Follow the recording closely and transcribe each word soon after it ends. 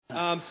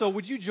So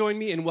would you join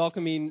me in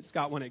welcoming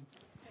Scott Winnig?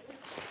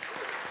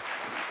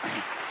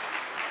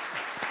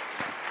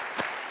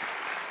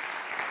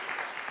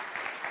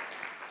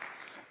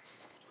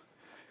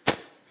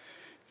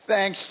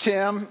 Thanks,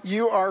 Tim.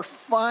 You are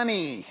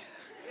funny.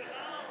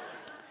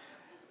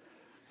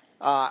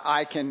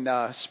 I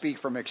can speak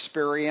from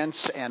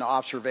experience and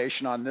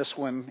observation on this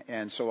one,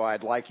 and so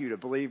I'd like you to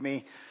believe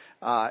me.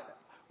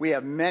 We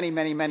have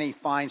many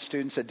fine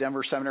students at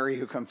Denver Seminary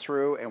who come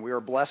through, and we are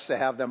blessed to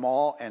have them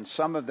all, and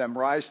some of them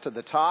rise to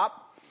the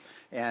top,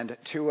 and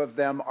 2 of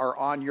them are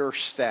on your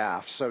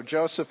staff. So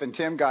Joseph and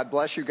Tim, God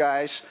bless you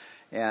guys,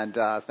 and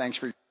thanks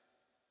for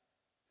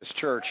this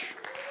church.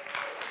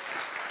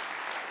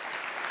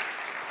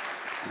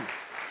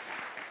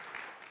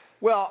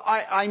 Well,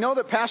 I know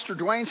that Pastor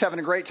Dwayne's having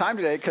a great time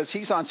today because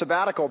he's on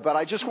sabbatical, but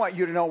I just want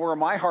you to know where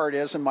my heart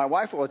is, and my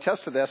wife will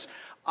attest to this.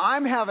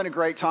 I'm having a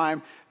great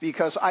time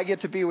because I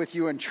get to be with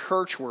you in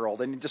church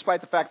world. And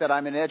despite the fact that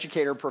I'm an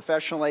educator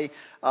professionally,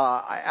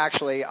 I'm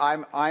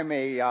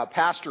a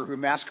pastor who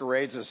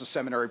masquerades as a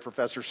seminary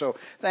professor. So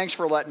thanks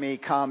for letting me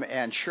come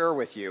and share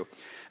with you.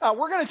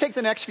 We're going to take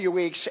the next few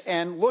weeks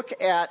and look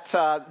at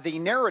the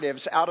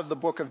narratives out of the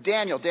book of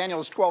Daniel. Daniel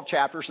is 12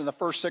 chapters, and the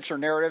first 6 are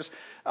narratives.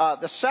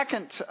 The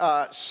second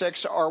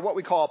 6 are what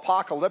we call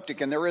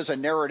apocalyptic, and there is a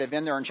narrative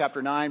in there in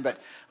chapter 9, but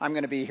I'm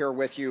going to be here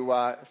with you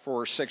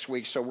for 6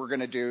 weeks, so we're going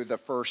to do the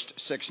first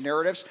 6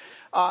 narratives.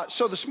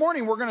 So this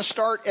morning we're going to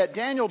start at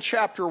Daniel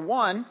chapter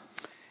 1,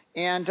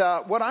 and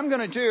what I'm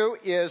going to do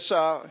is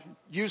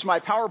use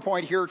my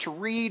PowerPoint here to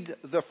read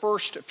the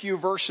first few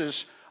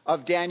verses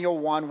of Daniel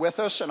 1 with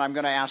us, and I'm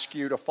going to ask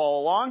you to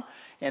follow along,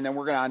 and then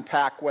we're going to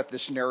unpack what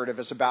this narrative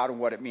is about and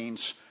what it means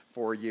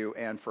for you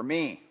and for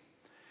me.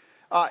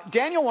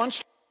 Daniel 1,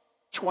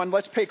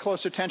 let's pay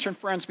close attention,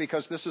 friends,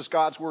 because this is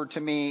God's word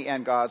to me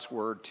and God's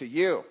word to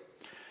you.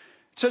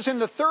 It says, in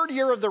the 3rd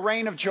year of the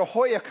reign of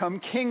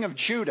Jehoiakim, king of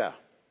Judah,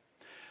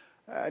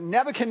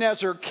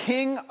 Nebuchadnezzar,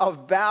 king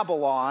of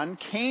Babylon,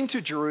 came to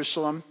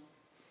Jerusalem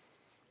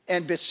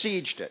and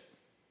besieged it.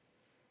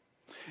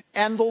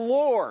 And the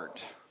Lord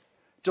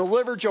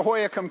delivered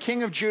Jehoiakim,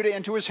 king of Judah,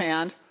 into his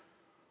hand,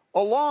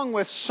 along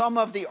with some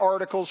of the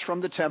articles from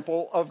the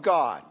temple of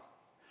God.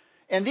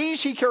 And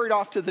these he carried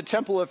off to the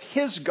temple of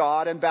his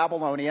God in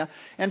Babylonia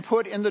and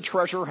put in the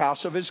treasure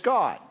house of his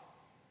God.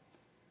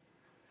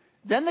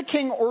 Then the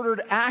king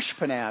ordered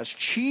Ashpenaz,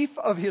 chief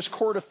of his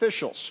court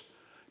officials,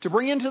 to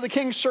bring into the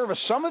king's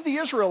service some of the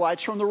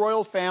Israelites from the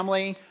royal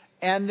family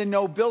and the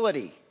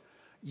nobility,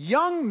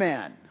 young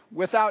men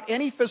without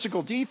any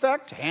physical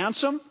defect,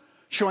 handsome,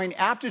 showing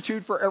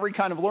aptitude for every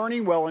kind of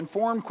learning,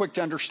 well-informed, quick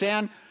to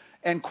understand,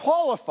 and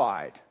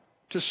qualified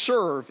to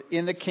serve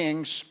in the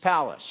king's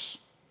palace.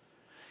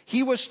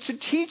 He was to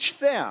teach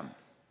them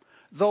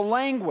the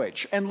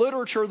language and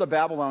literature of the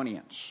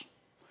Babylonians.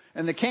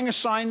 And the king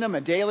assigned them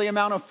a daily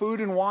amount of food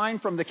and wine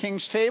from the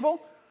king's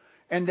table,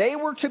 and they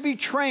were to be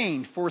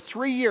trained for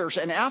 3 years.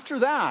 And after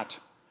that,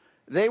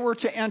 they were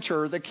to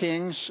enter the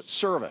king's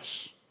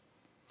service.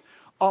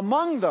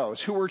 Among those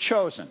who were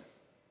chosen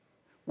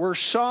were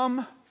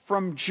some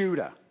from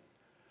Judah: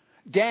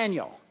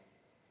 Daniel,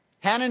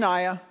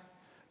 Hananiah,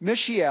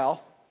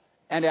 Mishael,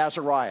 and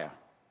Azariah.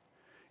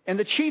 And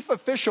the chief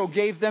official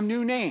gave them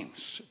new names.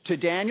 To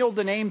Daniel,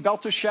 the name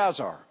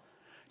Belteshazzar.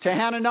 To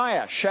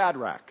Hananiah,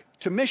 Shadrach.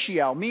 To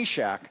Mishael,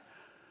 Meshach.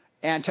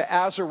 And to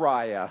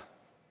Azariah,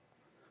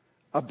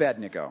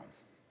 Abednego.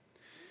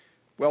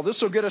 Well,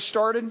 this will get us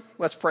started.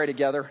 Let's pray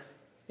together,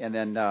 and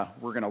then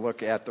we're going to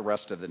look at the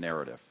rest of the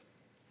narrative.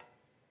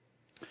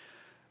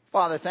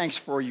 Father, thanks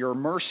for your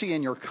mercy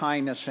and your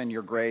kindness and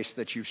your grace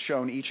that you've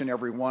shown each and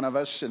every one of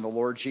us in the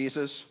Lord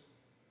Jesus.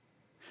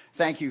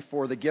 Thank you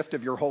for the gift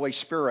of your Holy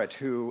Spirit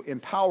who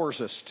empowers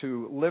us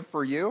to live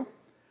for you.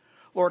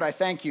 Lord, I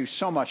thank you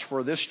so much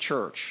for this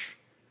church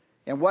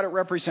and what it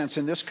represents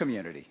in this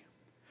community.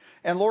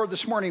 And Lord,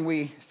 this morning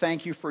we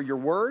thank you for your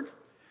word.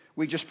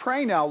 We just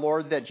pray now,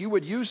 Lord, that you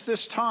would use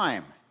this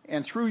time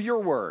and through your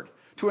word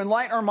to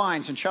enlighten our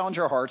minds and challenge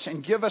our hearts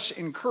and give us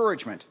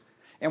encouragement.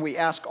 And we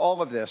ask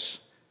all of this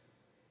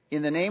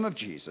in the name of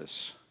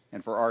Jesus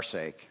and for our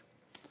sake.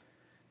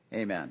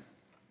 Amen.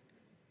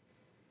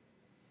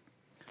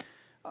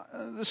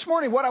 This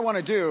morning, what I want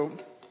to do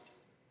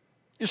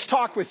is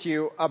talk with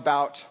you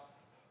about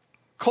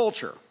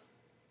culture.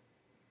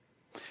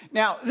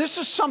 Now, this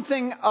is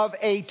something of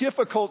a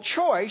difficult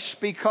choice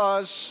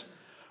because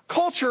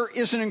culture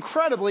is an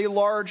incredibly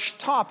large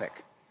topic.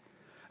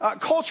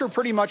 Culture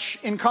pretty much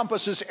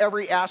encompasses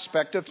every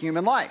aspect of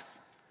human life.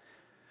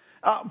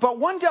 But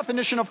one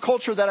definition of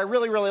culture that I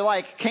really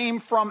like came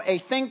from a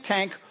think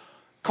tank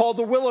called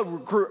the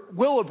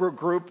Willowbrook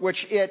Group,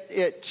 which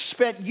it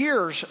spent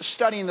years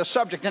studying the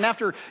subject. And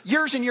after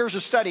years and years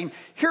of studying,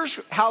 here's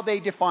how they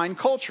define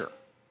culture.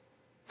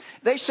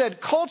 They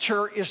said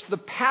culture is the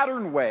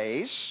pattern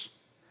ways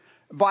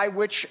by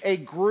which a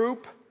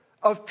group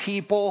of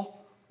people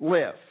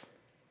live.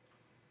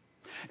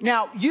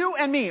 Now, you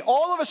and me,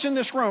 all of us in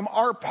this room,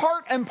 are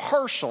part and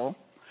parcel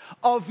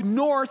of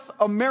North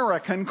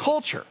American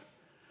culture.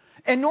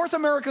 And North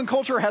American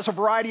culture has a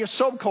variety of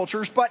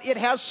subcultures, but it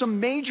has some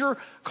major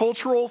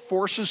cultural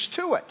forces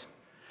to it.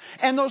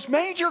 And those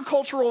major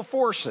cultural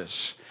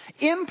forces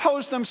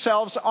impose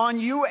themselves on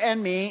you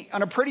and me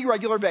on a pretty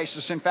regular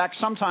basis. In fact,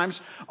 sometimes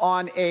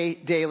on a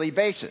daily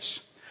basis.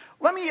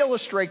 Let me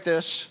illustrate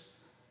this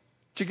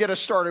to get us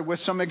started with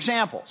some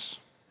examples.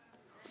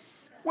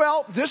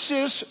 Well, this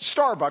is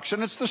Starbucks,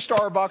 and it's the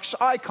Starbucks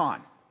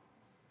icon.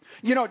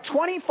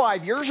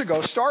 25 years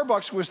ago,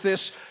 Starbucks was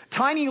this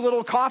tiny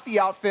little coffee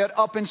outfit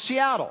up in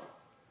Seattle.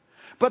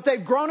 But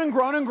they've grown and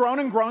grown and grown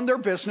and grown their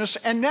business,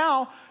 and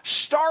now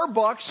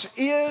Starbucks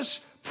is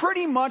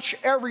pretty much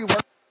everywhere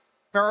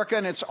in America,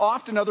 and it's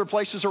often other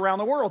places around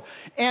the world.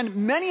 And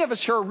many of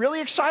us here are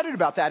really excited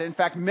about that. In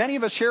fact, many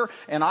of us here,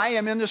 and I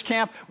am in this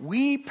camp,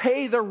 we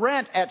pay the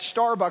rent at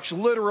Starbucks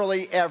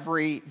literally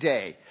every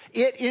day.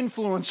 It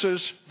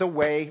influences the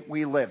way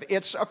we live.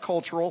 It's a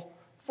cultural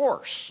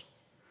force.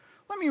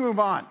 Let me move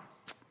on.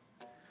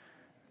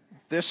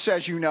 This,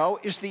 as you know,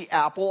 is the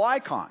Apple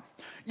icon.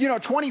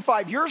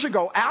 25 years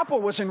ago,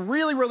 Apple was in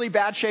really, really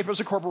bad shape as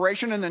a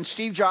corporation, and then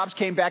Steve Jobs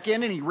came back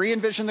in and he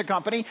re-envisioned the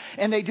company,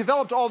 and they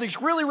developed all these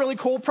really, really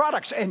cool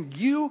products, and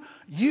you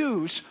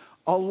use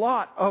a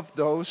lot of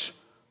those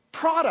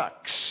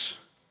products.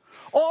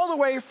 All the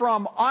way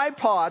from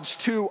iPods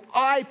to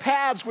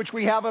iPads, which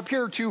we have up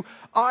here, to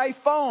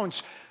iPhones.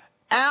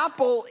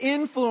 Apple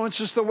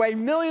influences the way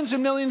millions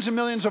and millions and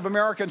millions of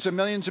Americans and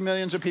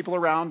millions of people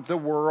around the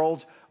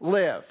world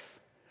live.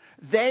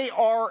 They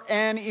are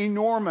an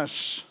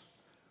enormous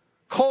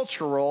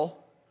cultural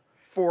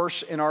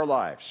force in our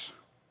lives.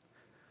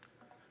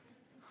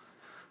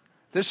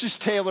 This is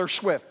Taylor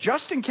Swift,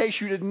 just in case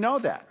you didn't know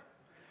that.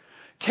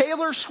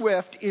 Taylor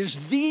Swift is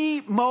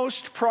the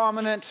most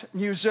prominent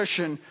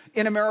musician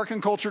in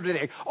American culture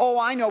today. Oh,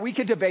 I know, we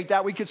could debate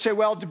that. We could say,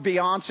 well,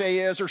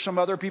 Beyonce is or some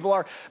other people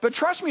are. But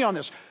trust me on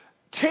this.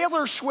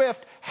 Taylor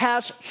Swift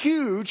has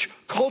huge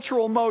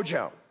cultural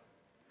mojo.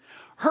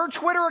 Her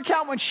Twitter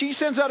account, when she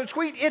sends out a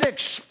tweet, it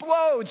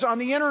explodes on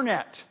the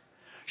internet.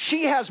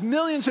 She has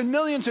millions and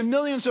millions and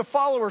millions of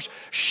followers.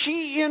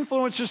 She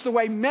influences the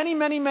way many,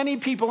 many, many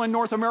people in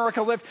North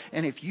America live.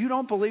 And if you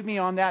don't believe me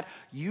on that,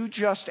 you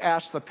just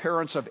ask the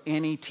parents of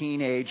any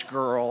teenage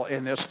girl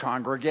in this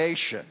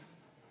congregation.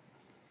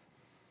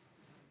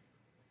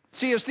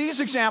 See, as these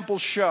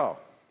examples show,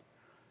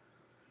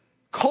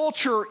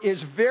 culture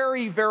is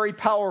very, very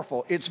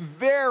powerful. It's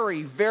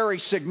very, very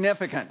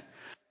significant.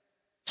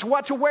 It's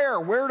what to wear,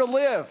 where to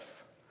live,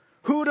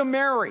 who to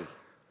marry.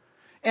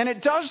 And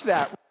it does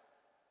that.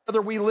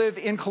 Whether we live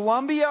in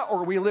Colombia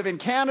or we live in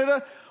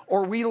Canada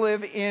or we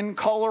live in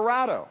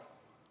Colorado.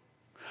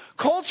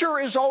 Culture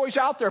is always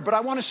out there, but I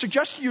want to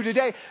suggest to you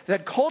today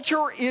that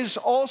culture is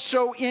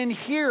also in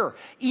here,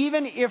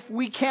 even if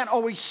we can't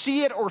always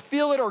see it or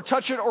feel it or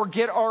touch it or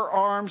get our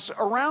arms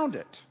around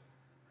it.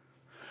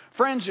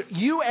 Friends,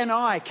 you and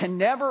I can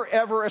never,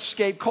 ever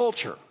escape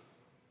culture.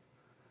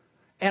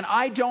 And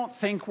I don't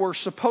think we're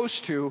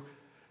supposed to,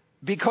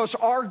 because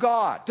our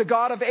God, the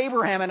God of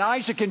Abraham and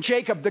Isaac and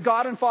Jacob, the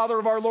God and Father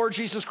of our Lord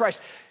Jesus Christ,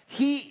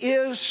 He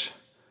is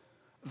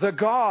the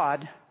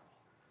God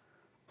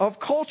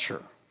of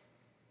culture.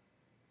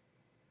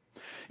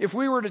 If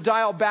we were to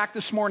dial back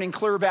this morning,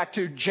 clear back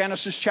to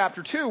Genesis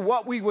chapter 2,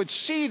 what we would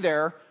see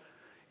there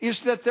is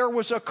that there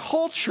was a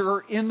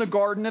culture in the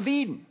Garden of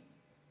Eden.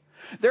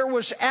 There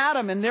was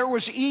Adam and there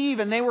was Eve,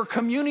 and they were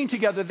communing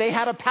together. They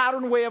had a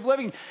pattern way of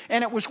living,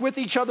 and it was with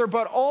each other,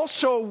 but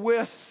also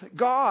with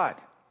God.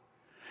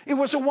 It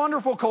was a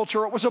wonderful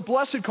culture. It was a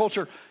blessed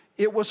culture.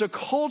 It was a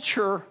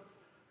culture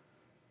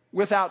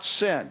without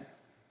sin.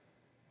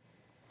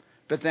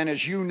 But then,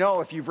 as you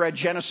know, if you've read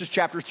Genesis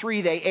chapter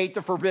 3, they ate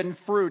the forbidden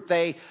fruit.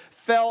 They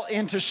fell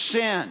into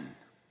sin.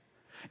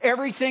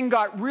 Everything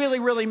got really,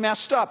 really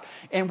messed up.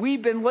 And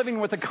we've been living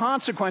with the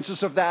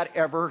consequences of that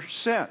ever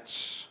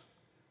since.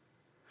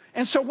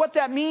 And so what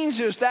that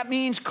means is, that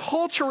means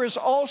culture is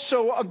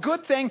also a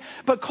good thing,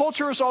 but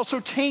culture is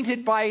also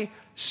tainted by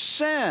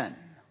sin.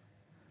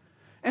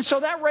 And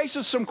so that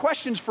raises some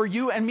questions for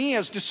you and me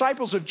as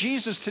disciples of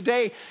Jesus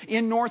today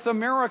in North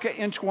America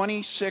in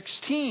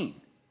 2016.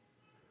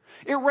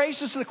 It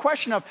raises the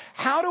question of,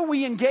 how do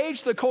we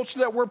engage the culture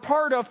that we're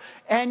part of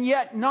and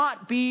yet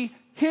not be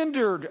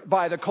hindered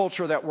by the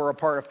culture that we're a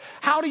part of?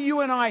 How do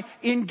you and I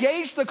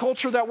engage the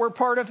culture that we're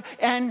part of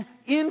and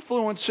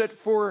influence it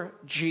for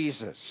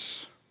Jesus?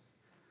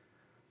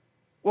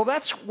 Well,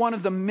 that's one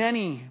of the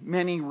many,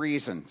 many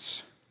reasons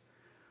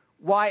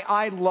why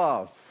I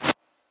love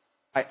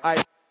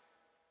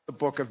the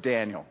book of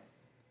Daniel.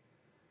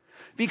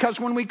 Because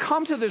when we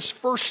come to this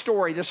first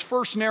story, this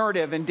first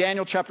narrative in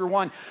Daniel chapter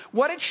 1,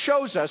 what it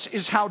shows us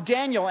is how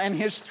Daniel and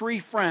his three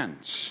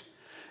friends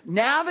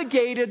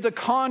navigated the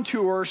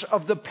contours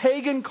of the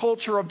pagan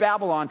culture of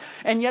Babylon,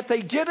 and yet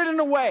they did it in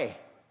a way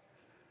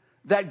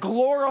that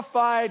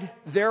glorified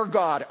their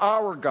God,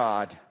 our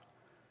God,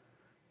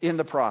 in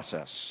the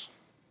process.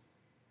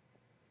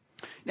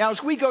 Now,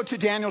 as we go to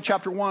Daniel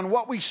chapter 1,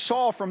 what we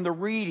saw from the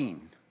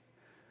reading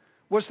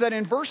was that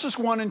in verses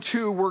 1 and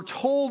 2, we're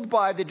told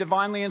by the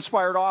divinely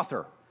inspired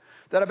author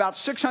that about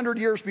 600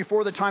 years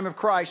before the time of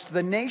Christ,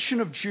 the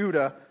nation of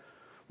Judah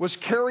was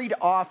carried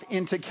off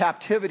into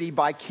captivity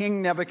by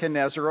King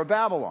Nebuchadnezzar of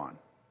Babylon.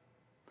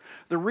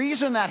 The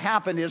reason that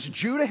happened is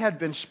Judah had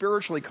been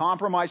spiritually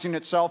compromising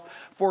itself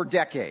for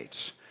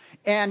decades.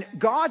 And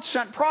God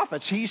sent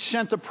prophets. He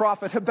sent the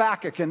prophet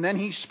Habakkuk, and then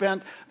he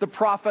sent the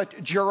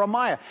prophet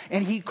Jeremiah.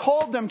 And he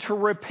called them to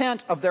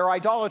repent of their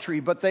idolatry,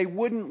 but they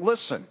wouldn't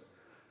listen.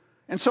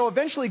 And so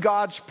eventually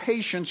God's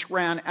patience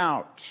ran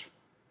out.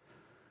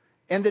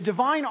 And the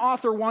divine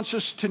author wants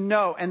us to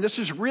know, and this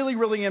is really,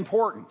 really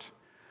important,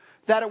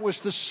 that it was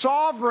the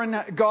sovereign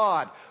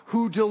God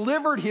who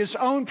delivered his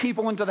own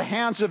people into the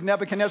hands of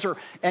Nebuchadnezzar.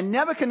 And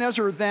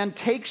Nebuchadnezzar then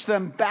takes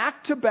them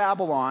back to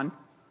Babylon,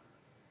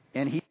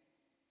 and he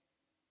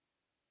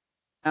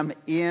them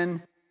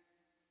in.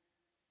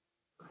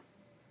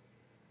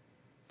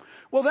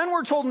 Well, then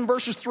we're told in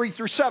verses 3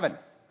 through 7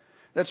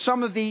 that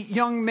some of the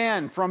young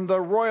men from the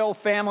royal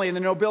family and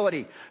the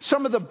nobility,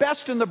 some of the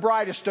best and the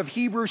brightest of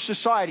Hebrew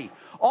society,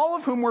 all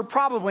of whom were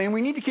probably, and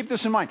we need to keep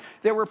this in mind,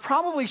 they were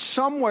probably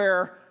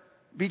somewhere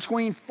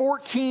between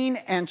 14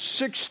 and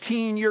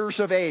 16 years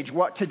of age,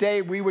 what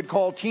today we would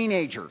call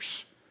teenagers.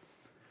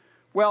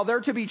 Well,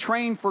 they're to be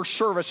trained for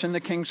service in the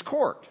king's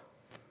court.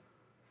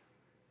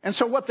 And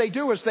so what they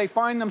do is they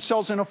find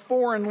themselves in a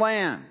foreign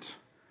land,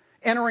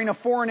 entering a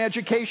foreign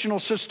educational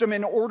system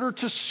in order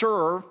to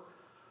serve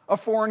a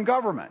foreign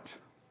government.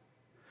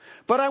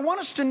 But I want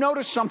us to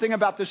notice something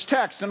about this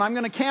text, and I'm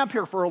going to camp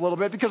here for a little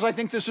bit because I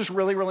think this is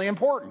really, really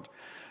important.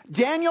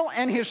 Daniel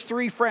and his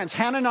three friends,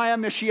 Hananiah,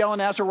 Mishael,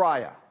 and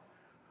Azariah,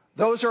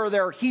 those are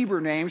their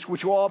Hebrew names,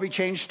 which will all be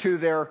changed to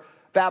their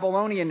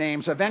Babylonian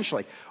names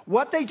eventually.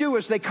 What they do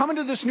is they come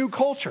into this new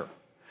culture,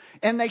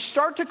 and they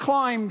start to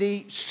climb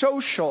the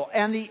social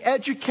and the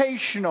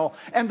educational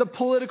and the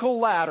political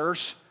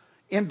ladders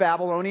in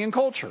Babylonian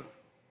culture.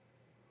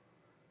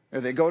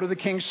 They go to the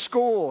king's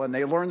school and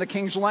they learn the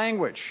king's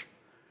language.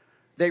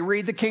 They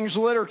read the king's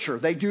literature.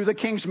 They do the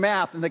king's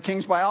math and the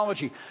king's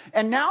biology.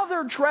 And now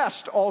they're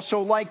dressed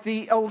also like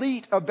the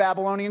elite of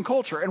Babylonian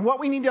culture. And what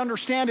we need to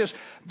understand is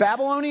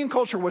Babylonian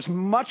culture was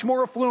much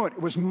more affluent.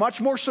 It was much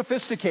more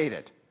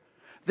sophisticated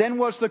than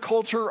was the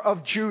culture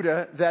of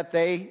Judah that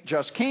they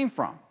just came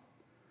from.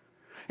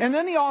 And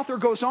then the author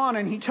goes on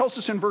and he tells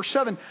us in verse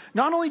 7,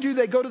 not only do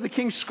they go to the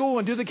king's school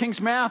and do the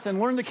king's math and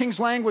learn the king's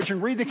language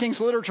and read the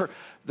king's literature,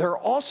 they're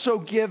also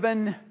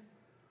given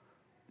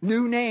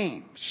new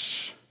names,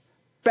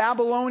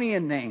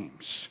 Babylonian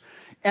names.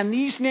 And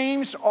these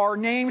names are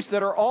names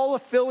that are all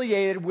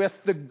affiliated with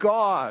the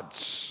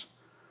gods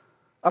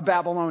of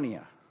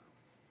Babylonia.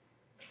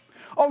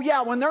 Oh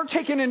yeah, when they're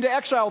taken into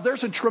exile,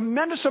 there's a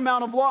tremendous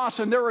amount of loss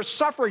and there is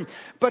suffering.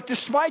 But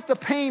despite the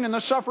pain and the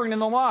suffering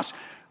and the loss,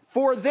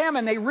 for them,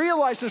 and they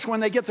realize this when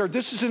they get there,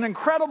 this is an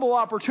incredible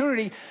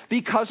opportunity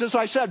because, as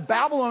I said,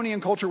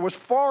 Babylonian culture was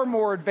far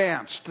more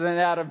advanced than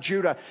that of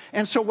Judah.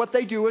 And so what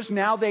they do is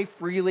now they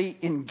freely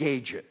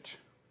engage it.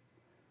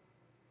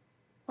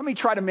 Let me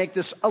try to make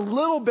this a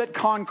little bit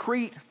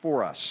concrete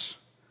for us.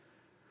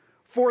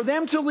 For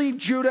them to leave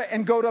Judah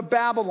and go to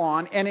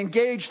Babylon and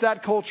engage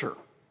that culture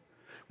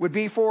would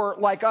be for,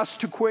 like us,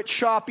 to quit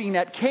shopping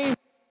at Kmart,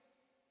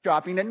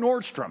 shopping at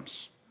Nordstrom's.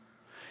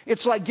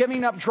 It's like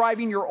giving up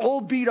driving your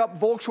old beat-up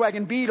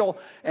Volkswagen Beetle,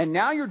 and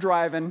now you're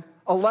driving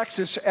a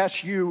Lexus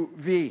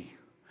SUV.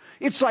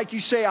 It's like you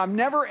say, I'm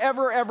never,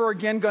 ever, ever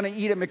again going to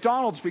eat at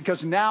McDonald's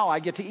because now I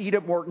get to eat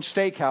at Morton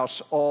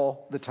Steakhouse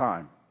all the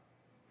time.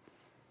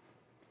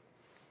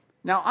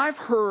 Now, I've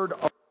heard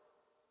of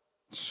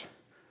this,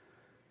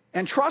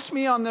 and trust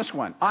me on this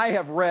one, I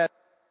have read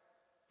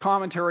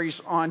commentaries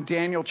on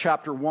Daniel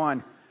chapter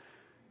 1.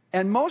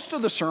 And most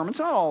of the sermons,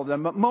 not all of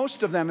them, but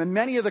most of them, and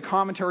many of the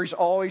commentaries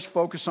always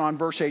focus on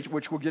verse 8,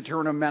 which we'll get to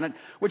in a minute,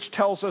 which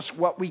tells us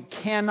what we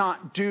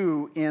cannot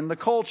do in the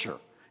culture.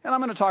 And I'm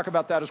going to talk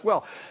about that as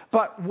well.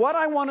 But what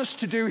I want us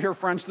to do here,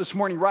 friends, this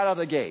morning, right out of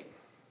the gate,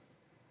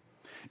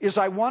 is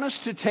I want us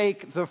to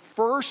take the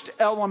first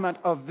element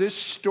of this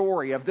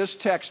story, of this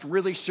text,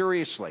 really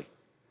seriously.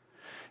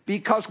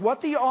 Because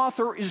what the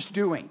author is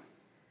doing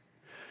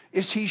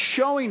is he's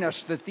showing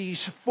us that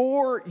these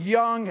four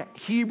young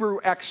Hebrew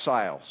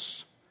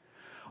exiles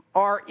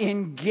are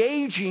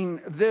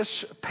engaging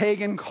this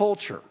pagan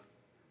culture.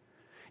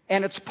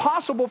 And it's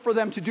possible for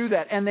them to do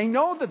that. And they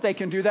know that they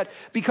can do that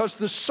because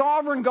the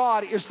sovereign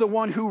God is the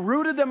one who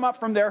rooted them up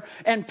from there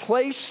and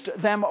placed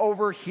them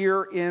over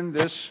here in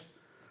this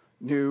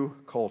new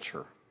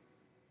culture.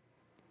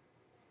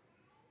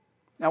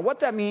 Now, what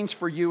that means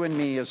for you and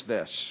me is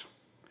this.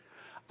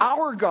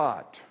 Our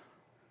God,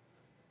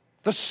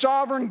 the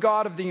sovereign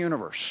God of the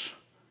universe,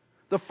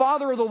 the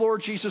Father of the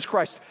Lord Jesus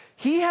Christ,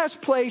 He has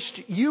placed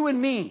you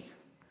and me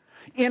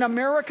in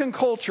American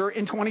culture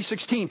in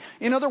 2016.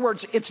 In other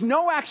words, it's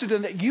no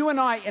accident that you and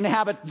I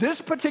inhabit this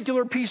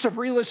particular piece of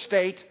real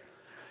estate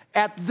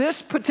at this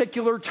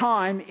particular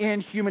time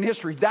in human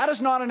history. That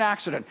is not an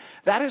accident.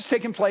 That has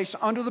taken place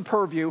under the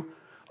purview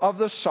of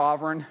the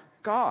sovereign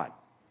God.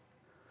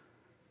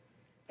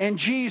 And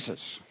Jesus,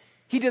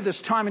 He did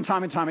this time and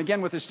time and time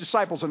again with his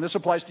disciples, and this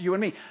applies to you and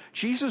me.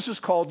 Jesus has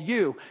called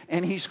you,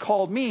 and he's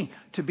called me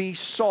to be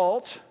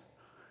salt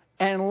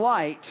and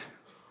light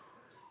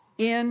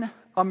in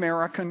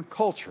American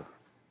culture.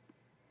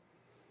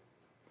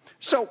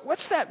 So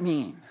what's that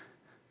mean?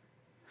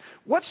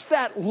 What's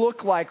that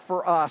look like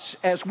for us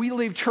as we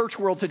leave church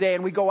world today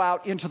and we go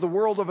out into the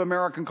world of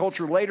American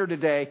culture later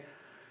today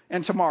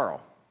and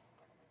tomorrow?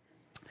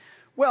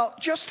 Well,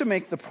 just to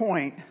make the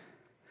point,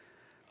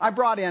 I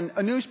brought in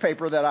a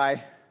newspaper that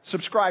I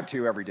subscribe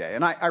to every day,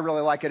 and I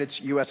really like it. It's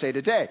USA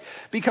Today.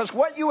 Because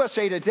what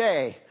USA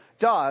Today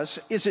does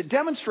is it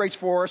demonstrates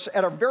for us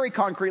at a very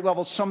concrete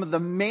level some of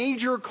the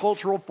major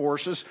cultural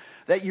forces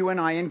that you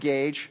and I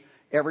engage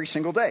every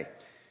single day.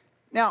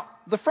 Now,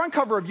 the front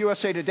cover of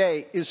USA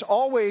Today is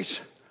always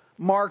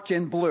marked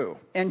in blue.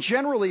 And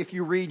generally, if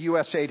you read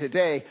USA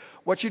Today,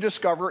 what you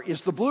discover is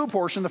the blue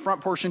portion, the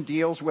front portion,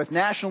 deals with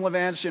national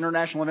events,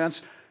 international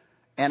events,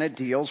 and it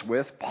deals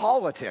with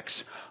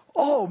politics.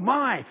 Oh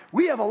my,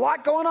 we have a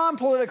lot going on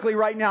politically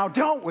right now,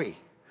 don't we?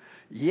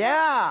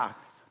 Yeah,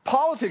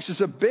 politics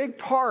is a big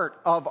part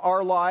of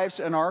our lives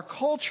and our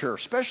culture,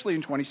 especially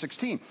in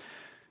 2016.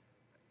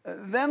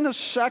 Then the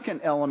second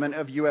element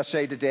of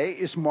USA Today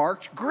is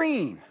marked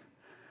green.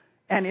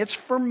 And it's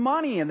for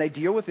money, and they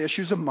deal with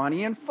issues of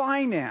money and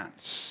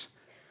finance.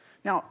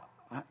 Now,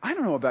 I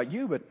don't know about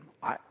you, but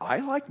I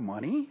like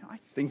money. I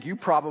think you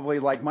probably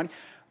like money.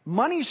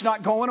 Money's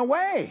not going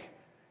away.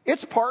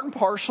 It's part and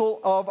parcel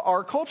of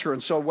our culture.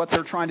 And so what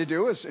they're trying to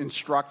do is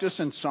instruct us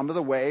in some of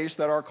the ways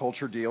that our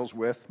culture deals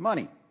with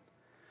money.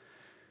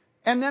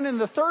 And then in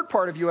the third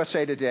part of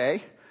USA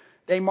Today,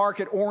 they mark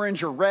it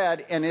orange or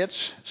red, and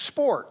it's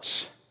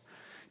sports.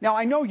 Now,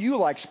 I know you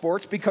like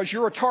sports because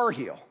you're a Tar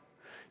Heel.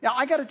 Now,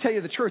 I got to tell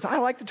you the truth. I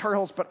like the Tar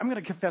Heels, but I'm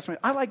going to confess,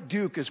 I like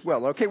Duke as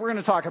well. Okay, we're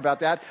going to talk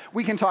about that.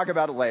 We can talk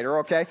about it later,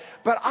 okay?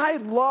 But I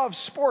love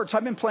sports.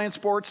 I've been playing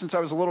sports since I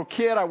was a little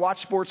kid. I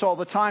watch sports all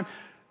the time.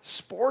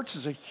 Sports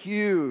is a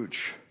huge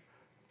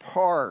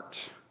part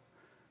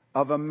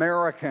of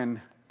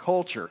American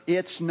culture.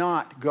 It's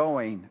not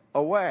going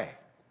away.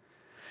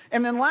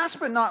 And then last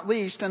but not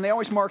least, and they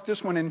always mark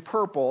this one in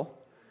purple,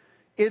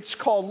 it's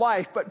called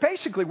Life. But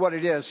basically what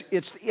it is,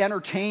 it's the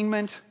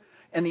entertainment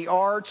and the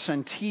arts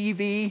and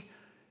TV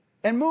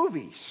and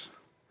movies.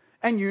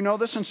 And you know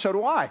this, and so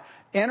do I.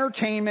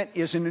 Entertainment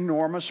is an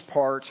enormous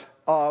part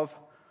of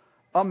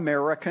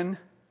American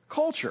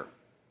culture.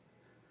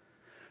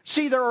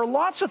 See, there are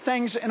lots of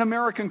things in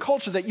American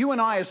culture that you and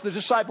I, as the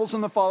disciples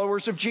and the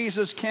followers of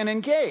Jesus, can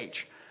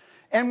engage.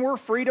 And we're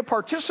free to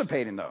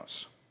participate in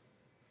those.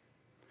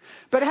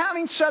 But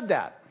having said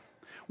that,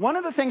 one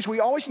of the things we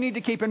always need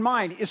to keep in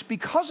mind is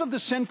because of the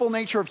sinful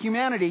nature of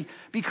humanity,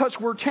 because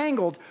we're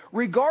tangled,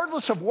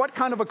 regardless of what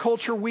kind of a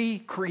culture we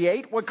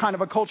create, what kind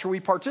of a culture we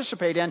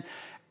participate in,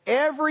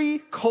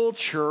 every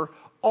culture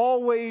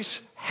always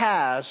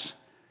has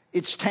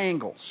its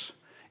tangles.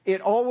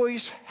 It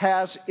always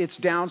has its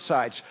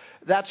downsides.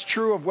 That's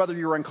true of whether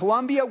you're in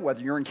Colombia,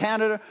 whether you're in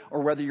Canada,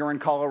 or whether you're in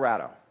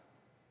Colorado.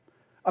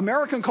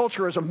 American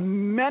culture is a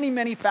many,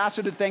 many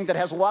faceted thing that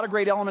has a lot of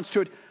great elements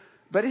to it,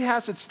 but it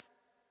has its...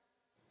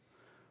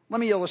 Let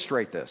me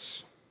illustrate this.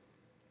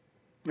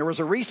 There was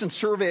a recent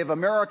survey of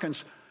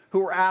Americans who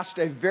were asked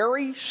a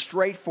very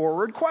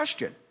straightforward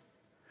question.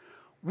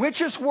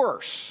 Which is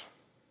worse?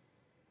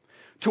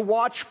 To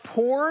watch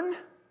porn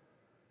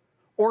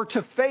or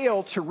to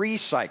fail to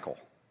recycle?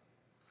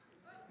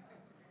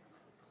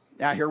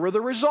 Now, here were the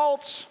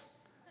results.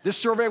 This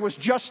survey was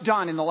just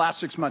done in the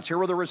last 6 months. Here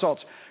were the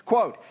results.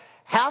 Quote,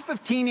 half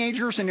of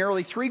teenagers and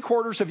nearly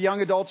 3/4 of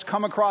young adults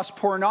come across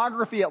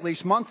pornography at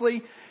least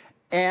monthly.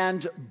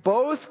 And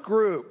both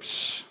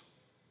groups,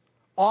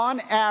 on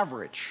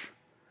average,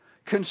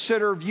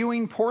 consider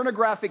viewing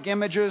pornographic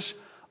images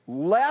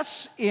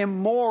less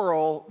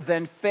immoral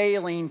than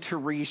failing to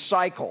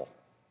recycle.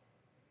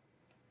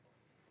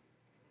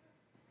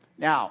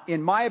 Now,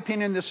 in my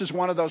opinion, this is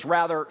one of those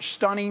rather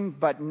stunning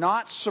but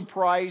not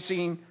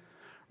surprising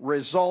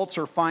results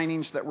or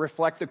findings that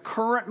reflect the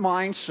current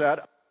mindset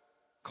of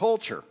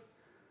culture.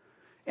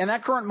 And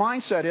that current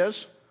mindset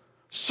is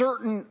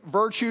certain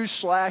virtues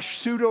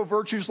 /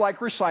 pseudo-virtues like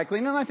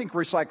recycling, and I think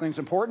recycling is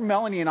important.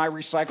 Melanie and I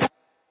recycle.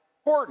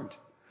 Important.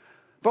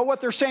 But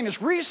what they're saying is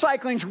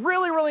recycling is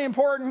really, really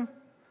important,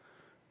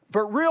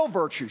 but real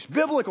virtues,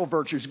 biblical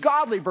virtues,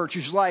 godly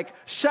virtues like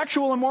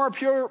sexual and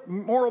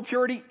moral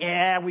purity,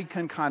 we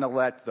can kind of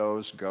let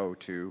those go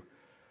to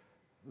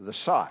the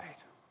side.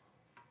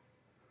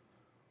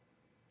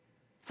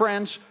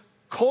 Friends,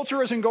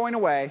 culture isn't going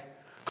away.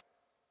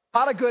 A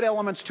lot of good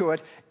elements to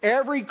it.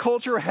 Every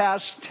culture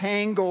has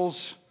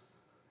tangles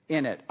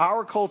in it.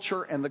 Our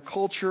culture and the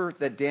culture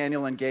that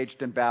Daniel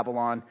engaged in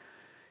Babylon.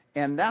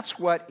 And that's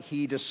what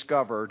he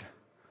discovered.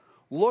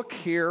 Look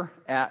here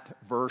at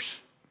verse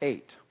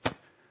 8.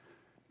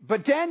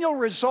 But Daniel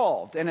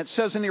resolved, and it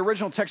says in the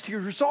original text, he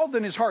resolved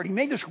in his heart. He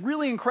made this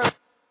really incredible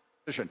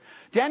decision.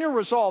 Daniel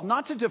resolved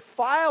not to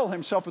defile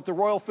himself with the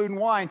royal food and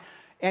wine,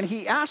 and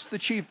he asked the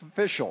chief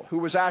official, who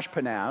was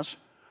Ashpenaz,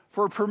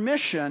 for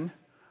permission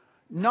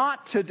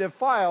not to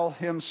defile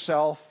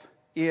himself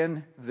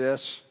in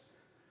this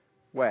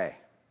way.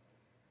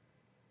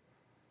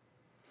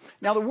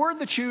 Now, the word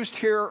that's used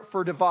here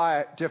for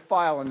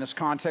defile in this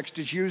context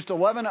is used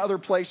 11 other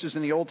places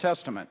in the Old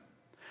Testament.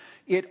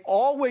 It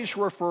always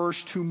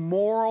refers to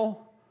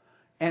moral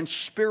and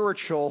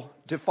spiritual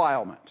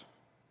defilement.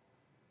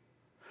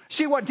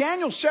 See, what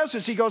Daniel says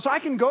is he goes, I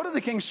can go to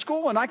the king's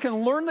school and I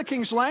can learn the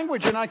king's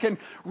language and I can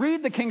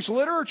read the king's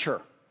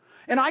literature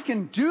and I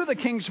can do the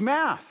king's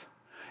math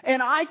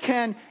and I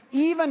can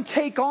even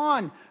take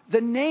on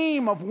the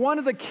name of one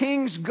of the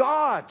king's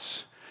gods.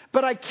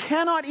 But I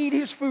cannot eat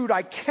his food.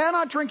 I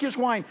cannot drink his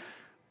wine.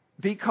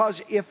 Because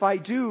if I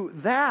do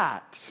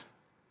that,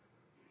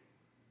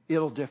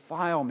 it'll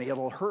defile me.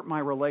 It'll hurt my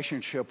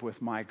relationship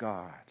with my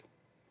God.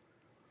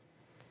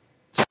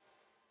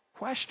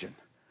 Question.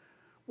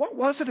 What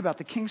was it about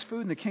the king's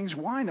food and the king's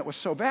wine that was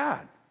so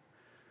bad?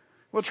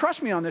 Well,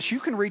 trust me on this. You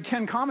can read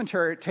 10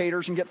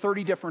 commentators and get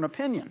 30 different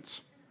opinions.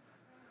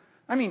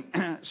 I mean,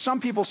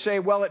 some people say,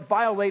 well, it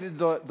violated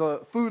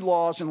the food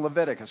laws in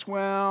Leviticus.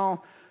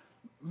 Well,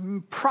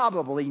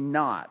 probably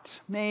not.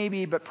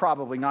 Maybe, but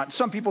probably not.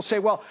 Some people say,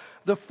 well,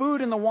 the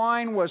food and the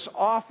wine was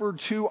offered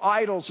to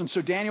idols, and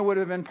so Daniel would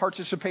have been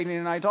participating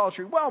in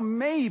idolatry. Well,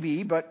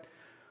 maybe, but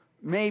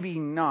maybe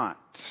not.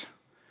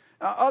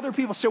 Other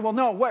people say, well,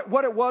 no,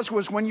 what it was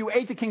when you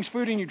ate the king's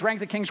food and you drank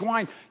the king's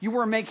wine, you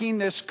were making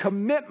this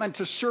commitment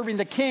to serving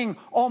the king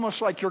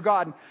almost like your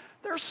God.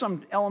 There's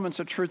some elements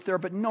of truth there,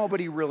 but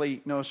nobody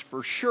really knows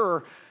for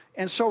sure.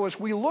 And so as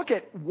we look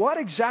at what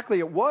exactly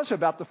it was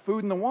about the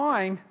food and the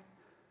wine,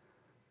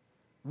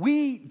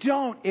 we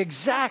don't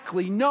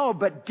exactly know,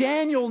 but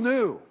Daniel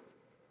knew.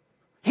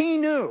 He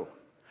knew.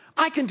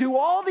 I can do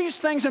all these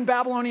things in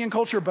Babylonian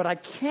culture, but I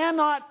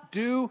cannot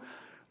do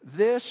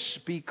this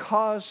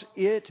because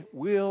it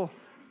will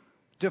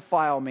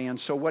defile me. And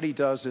so what he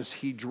does is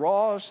he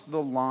draws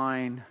the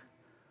line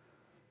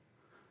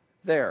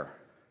there.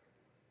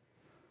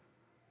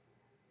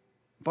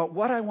 But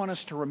what I want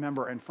us to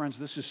remember, and friends,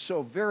 this is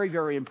so very,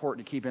 very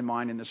important to keep in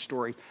mind in this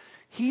story.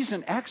 He's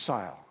an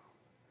exile.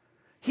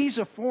 He's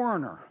a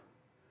foreigner.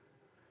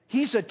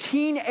 He's a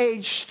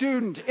teenage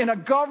student in a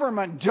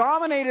government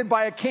dominated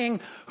by a king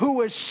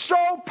who is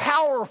so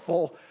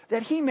powerful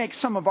that he makes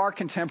some of our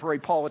contemporary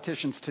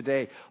politicians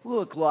today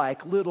look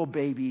like little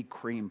baby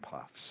cream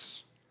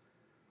puffs.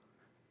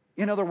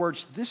 In other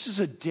words, this is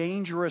a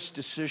dangerous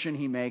decision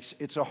he makes.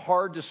 It's a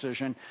hard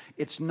decision.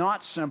 It's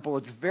not simple.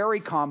 It's very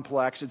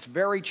complex. It's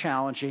very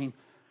challenging.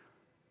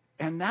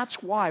 And that's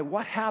why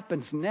what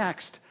happens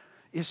next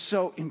is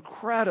so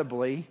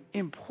incredibly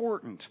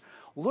important.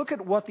 Look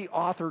at what the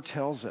author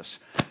tells us.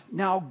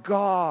 Now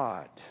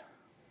God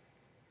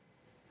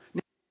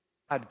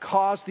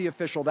caused the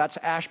official, that's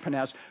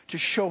Ashpenaz, to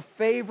show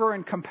favor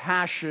and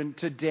compassion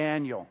to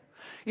Daniel.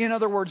 In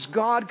other words,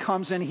 God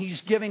comes and he's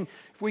giving,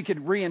 if we could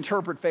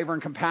reinterpret favor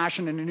and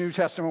compassion in a New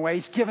Testament way,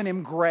 he's given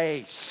him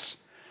grace.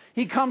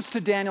 He comes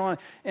to Daniel,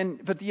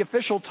 but the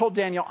official told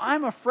Daniel,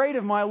 I'm afraid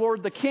of my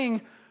lord the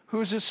king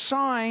who's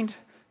assigned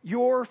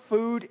your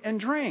food and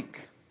drink.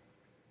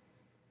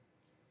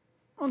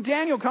 Well,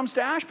 Daniel comes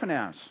to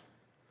Ashpenaz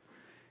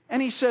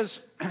and he says,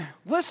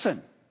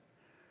 listen,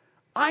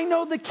 I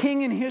know the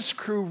king and his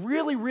crew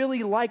really,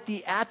 really like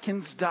the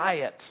Atkins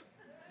diet.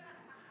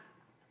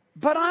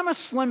 But I'm a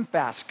slim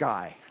fast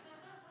guy.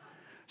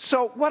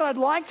 So what I'd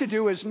like to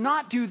do is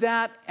not do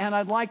that, and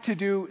I'd like to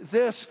do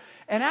this.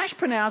 And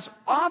Ashpenaz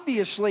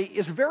obviously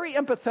is very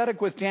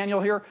empathetic with Daniel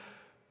here,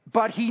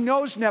 but he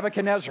knows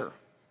Nebuchadnezzar.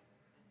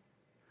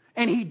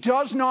 And he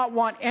does not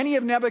want any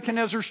of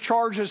Nebuchadnezzar's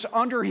charges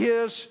under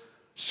his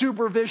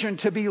supervision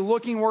to be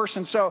looking worse.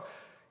 And so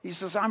he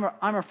says,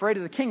 I'm afraid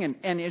of the king.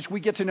 And as we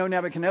get to know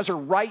Nebuchadnezzar,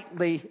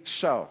 rightly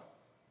so.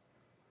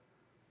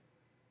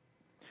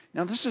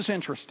 Now this is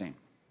interesting.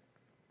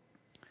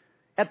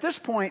 At this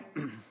point,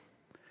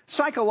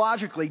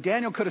 psychologically,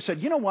 Daniel could have said,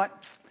 you know what?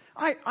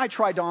 I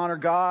tried to honor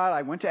God.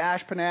 I went to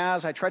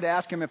Ashpenaz. I tried to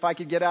ask him if I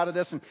could get out of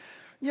this. And,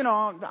 you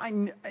know,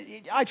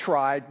 I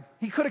tried.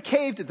 He could have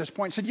caved at this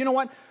point and said, you know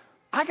what?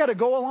 I got to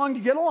go along to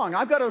get along.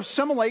 I've got to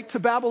assimilate to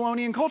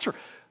Babylonian culture.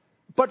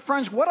 But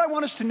friends, what I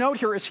want us to note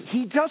here is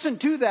he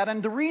doesn't do that.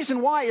 And the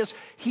reason why is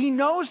he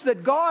knows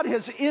that God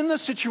is in the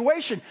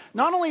situation.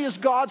 Not only is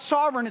God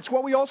sovereign, it's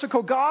what we also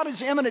call God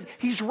is immanent.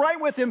 He's right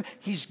with him.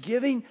 He's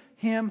giving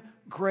him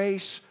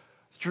grace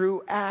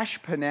through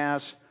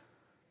Ashpenaz.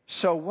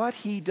 So what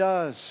he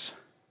does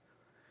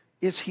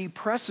is he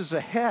presses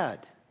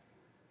ahead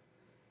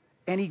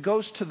and he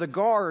goes to the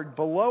guard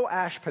below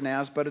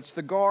Ashpenaz, but it's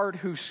the guard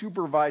who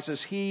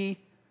supervises he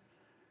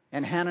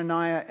and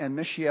Hananiah and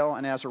Mishael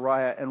and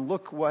Azariah. And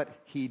look what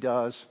he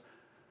does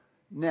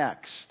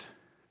next.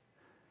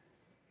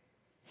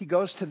 He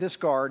goes to this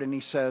guard and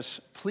he says,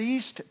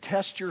 please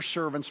test your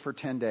servants for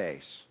 10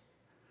 days.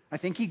 I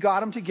think he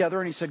got them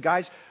together and he said,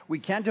 guys, we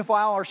can't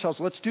defile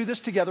ourselves. Let's do this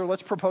together.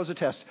 Let's propose a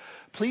test.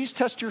 Please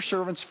test your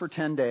servants for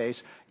 10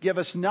 days. Give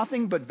us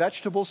nothing but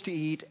vegetables to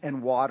eat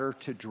and water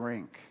to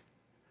drink.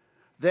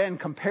 Then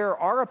compare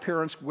our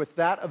appearance with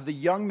that of the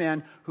young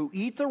men who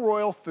eat the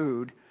royal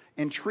food,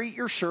 and treat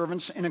your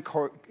servants in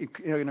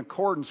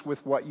accordance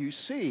with what you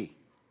see."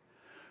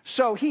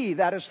 So he,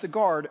 that is the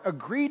guard,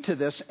 agreed to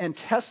this and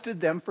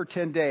tested them for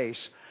 10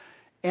 days.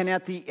 And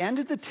at the end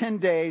of the 10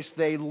 days,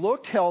 they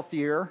looked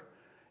healthier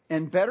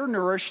and better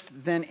nourished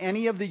than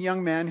any of the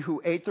young men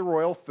who ate the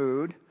royal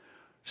food.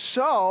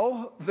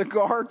 So the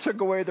guard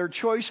took away their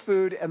choice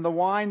food and the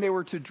wine they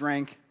were to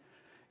drink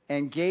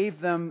and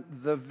gave them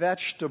the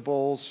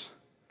vegetables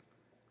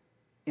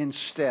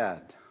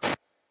instead.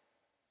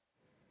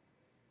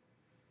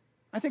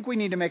 I think we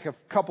need to make a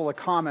couple of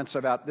comments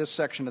about this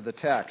section of the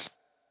text.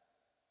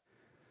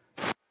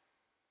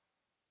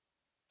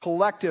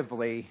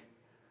 Collectively,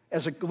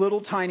 as a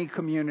little tiny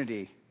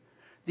community,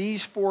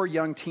 these 4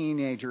 young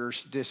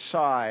teenagers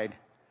decide,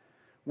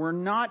 we're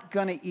not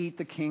going to eat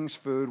the king's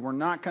food, we're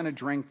not going to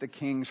drink the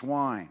king's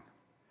wine.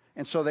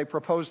 And so they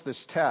propose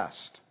this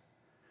test.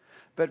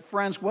 But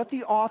friends, what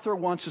the author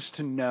wants us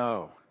to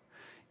know,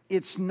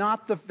 it's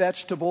not the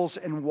vegetables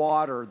and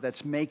water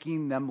that's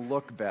making them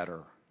look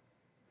better.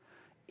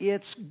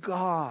 It's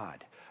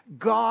God.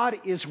 God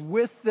is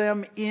with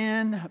them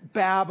in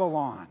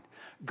Babylon.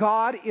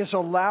 God is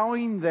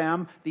allowing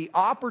them the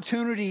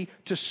opportunity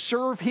to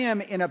serve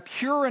Him in a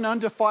pure and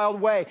undefiled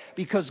way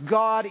because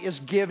God is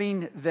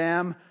giving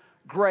them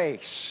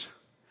grace.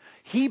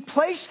 He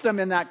placed them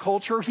in that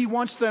culture. He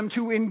wants them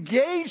to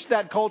engage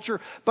that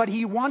culture, but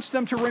He wants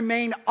them to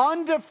remain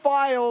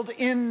undefiled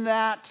in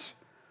that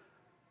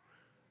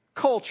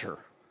culture.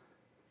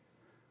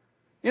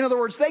 In other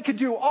words, they could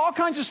do all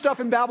kinds of stuff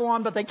in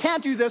Babylon, but they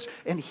can't do this,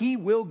 and He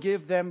will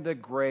give them the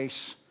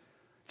grace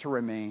to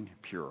remain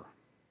pure.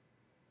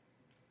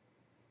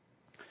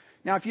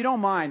 Now, if you don't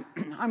mind,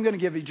 I'm going to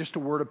give you just a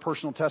word of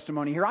personal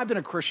testimony here. I've been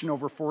a Christian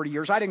over 40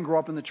 years. I didn't grow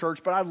up in the church,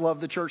 but I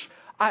love the church.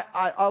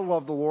 I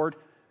love the Lord.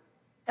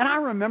 And I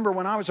remember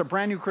when I was a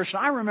brand new Christian,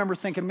 I remember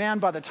thinking, man,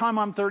 by the time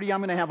I'm 30, I'm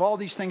going to have all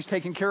these things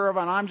taken care of,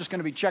 and I'm just going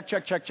to be check,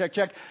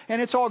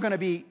 and it's all going to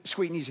be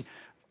sweet and easy.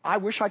 I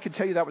wish I could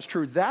tell you that was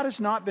true. That has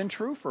not been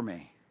true for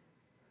me.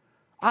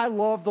 I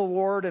love the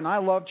Lord, and I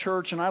love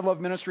church, and I love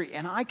ministry,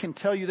 and I can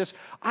tell you this,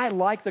 I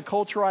like the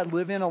culture I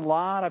live in a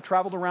lot. I've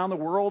traveled around the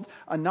world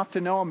enough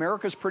to know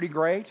America's pretty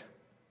great.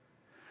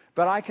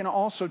 But I can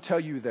also tell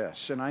you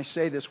this, and I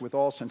say this with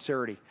all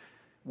sincerity,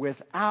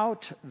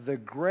 without the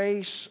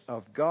grace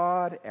of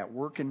God at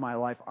work in my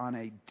life on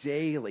a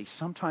daily,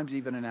 sometimes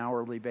even an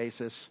hourly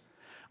basis,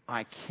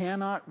 I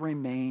cannot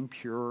remain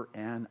pure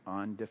and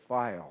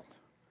undefiled.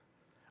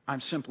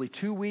 I'm simply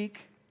too weak.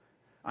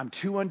 I'm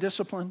too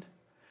undisciplined.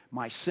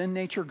 My sin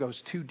nature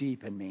goes too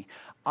deep in me.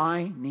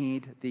 I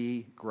need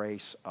the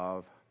grace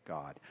of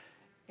God.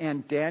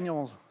 And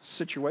Daniel's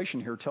situation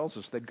here tells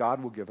us that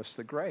God will give us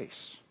the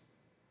grace.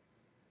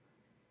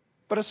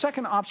 But a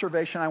second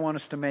observation I want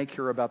us to make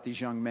here about these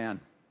young men.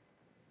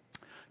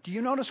 Do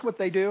you notice what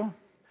they do?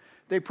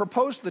 They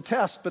propose the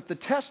test, but the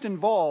test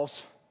involves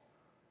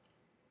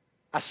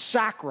a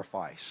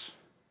sacrifice.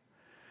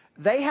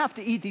 They have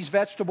to eat these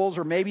vegetables,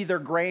 or maybe their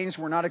grains,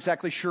 we're not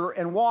exactly sure,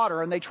 and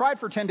water. And they tried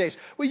for 10 days.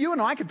 Well, you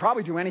and I could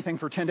probably do anything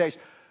for 10 days.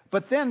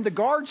 But then the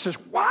guard says,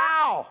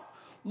 wow,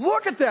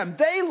 look at them.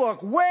 They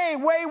look way,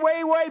 way,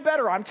 way, way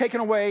better. I'm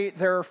taking away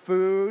their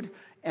food,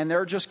 and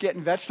they're just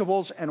getting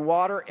vegetables and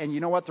water. And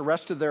you know what? The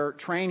rest of their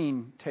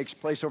training takes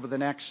place over the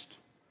next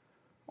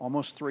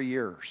almost 3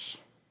 years.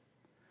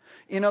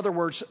 In other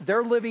words,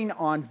 they're living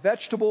on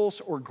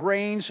vegetables or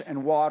grains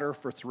and water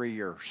for 3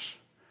 years.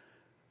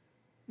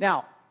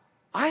 Now,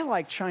 I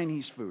like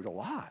Chinese food a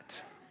lot.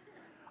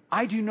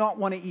 I do not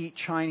want to eat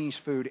Chinese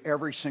food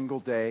every single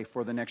day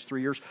for the next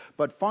 3 years.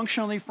 But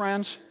functionally,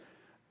 friends,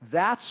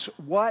 that's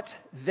what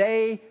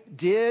they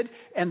did.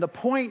 And the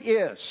point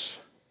is,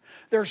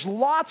 there's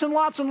lots and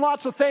lots and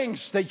lots of things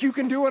that you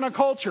can do in a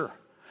culture.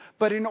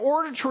 But in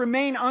order to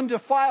remain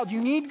undefiled, you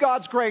need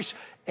God's grace.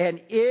 And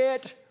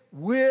it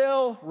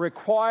will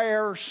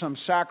require some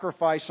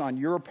sacrifice on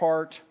your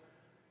part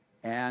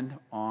and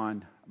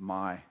on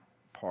my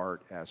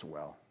part as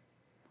well.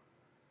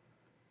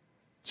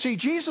 See,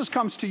 Jesus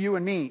comes to you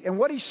and me, and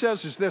what He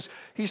says is this.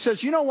 He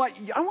says, you know what?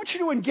 I want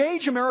you to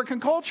engage American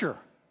culture.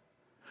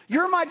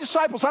 You're my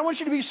disciples. I want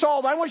you to be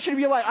salt. I want you to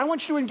be light. I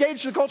want you to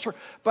engage the culture.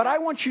 But I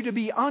want you to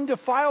be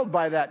undefiled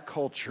by that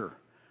culture.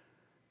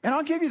 And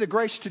I'll give you the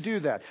grace to do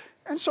that.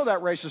 And so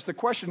that raises the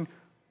question,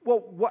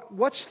 well,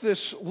 what's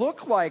this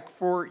look like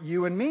for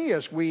you and me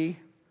as we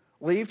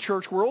leave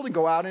church world and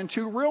go out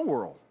into real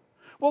world?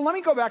 Well, let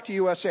me go back to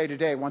USA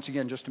Today once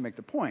again just to make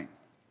the point.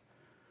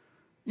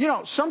 You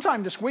know,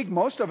 sometime this week,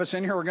 most of us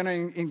in here are going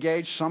to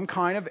engage some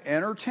kind of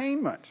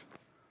entertainment.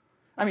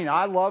 I mean,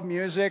 I love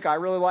music. I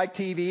really like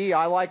TV.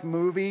 I like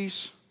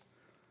movies.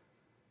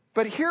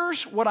 But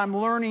here's what I'm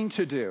learning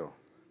to do.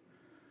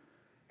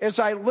 As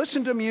I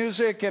listen to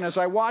music and as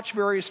I watch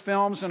various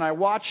films and I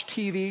watch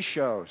TV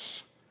shows,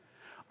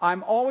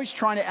 I'm always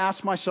trying to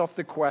ask myself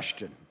the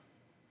question,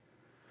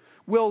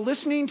 will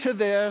listening to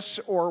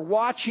this or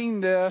watching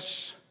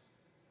this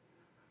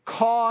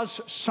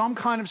cause some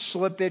kind of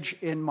slippage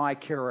in my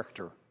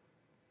character?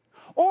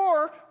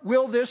 Or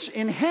will this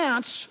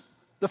enhance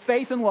the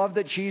faith and love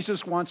that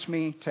Jesus wants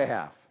me to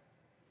have?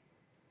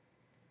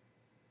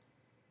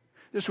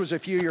 This was a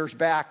few years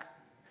back.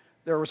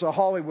 There was a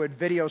Hollywood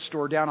video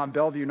store down on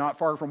Bellevue, not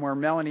far from where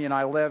Melanie and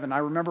I live. And I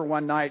remember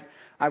one night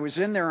I was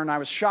in there and I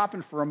was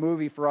shopping for a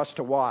movie for us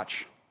to watch.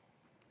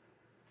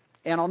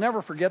 And I'll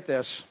never forget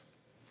this.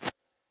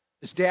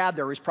 His dad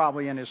there was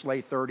probably in his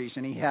late 30s,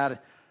 and he had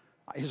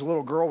his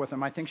little girl with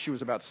him. I think she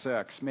was about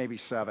 6, maybe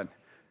 7.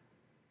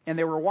 And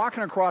they were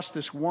walking across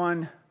this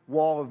one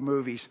wall of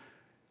movies,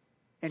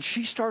 and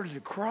she started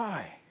to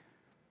cry.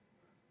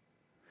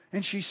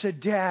 And she said,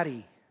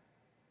 "Daddy,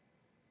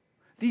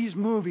 these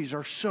movies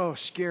are so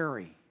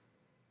scary."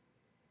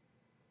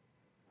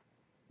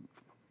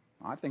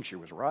 I think she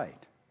was right.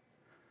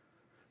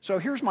 So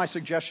here's my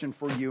suggestion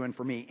for you and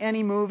for me.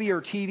 Any movie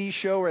or TV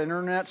show or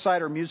internet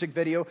site or music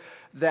video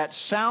that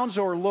sounds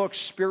or looks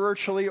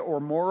spiritually or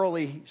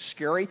morally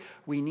scary,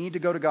 we need to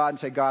go to God and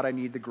say, "God, I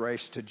need the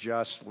grace to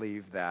just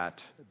leave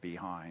that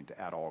behind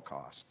at all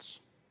costs."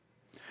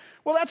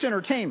 Well, that's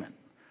entertainment.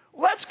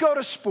 Let's go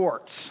to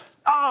sports.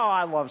 Oh,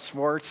 I love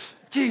sports.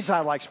 Geez,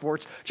 I like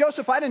sports.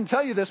 Joseph, I didn't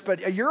tell you this,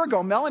 but a year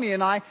ago, Melanie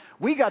and I,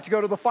 we got to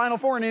go to the Final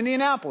Four in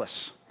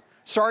Indianapolis.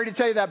 Sorry to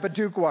tell you that, but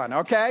Duke won,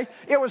 okay?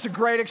 It was a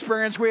great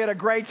experience. We had a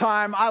great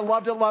time. I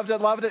loved it, loved it,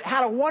 loved it.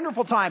 Had a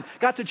wonderful time.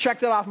 Got to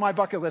check that off my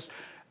bucket list.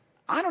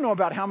 I don't know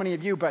about how many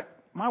of you, but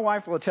my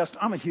wife will attest,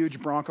 I'm a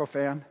huge Bronco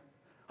fan.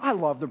 I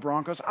love the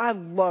Broncos. I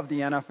love the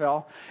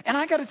NFL. And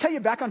I got to tell you,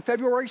 back on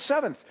February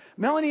 7th,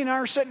 Melanie and I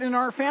are sitting in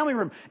our family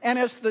room, and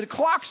as the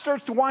clock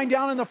starts to wind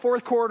down in the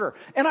fourth quarter,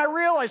 and I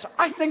realize,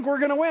 I think we're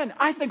going to win.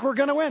 I think we're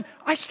going to win.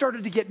 I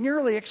started to get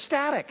nearly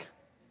ecstatic.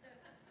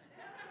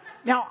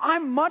 Now,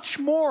 I'm much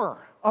more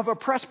of a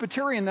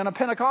Presbyterian than a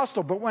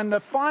Pentecostal, but when the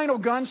final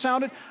gun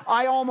sounded,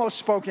 I almost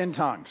spoke in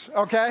tongues,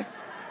 okay?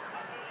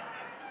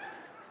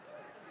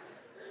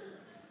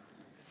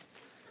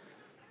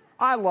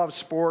 I love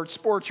sports.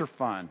 Sports are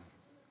fun.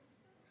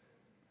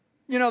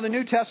 You know, the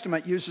New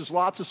Testament uses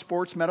lots of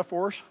sports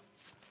metaphors.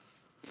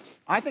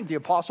 I think the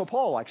Apostle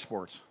Paul likes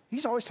sports.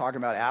 He's always talking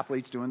about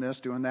athletes doing this,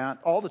 doing that,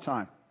 all the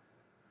time.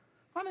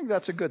 I think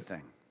that's a good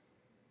thing.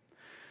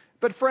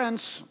 But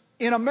friends,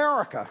 in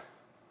America,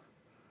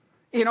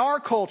 in our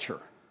culture,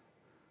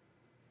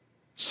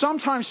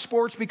 sometimes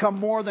sports become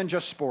more than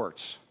just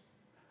sports.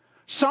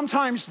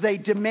 Sometimes they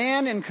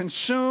demand and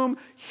consume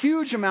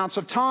huge amounts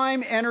of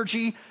time,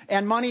 energy,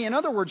 and money. In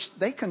other words,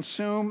 they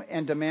consume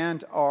and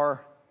demand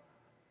our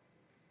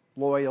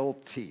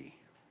loyalty.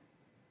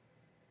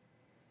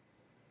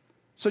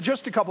 So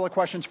just a couple of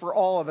questions for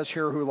all of us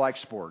here who like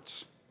sports.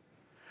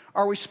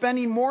 Are we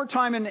spending more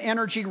time and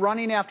energy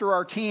running after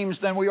our teams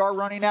than we are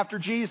running after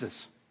Jesus?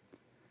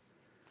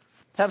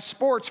 Have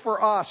sports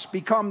for us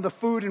become the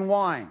food and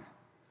wine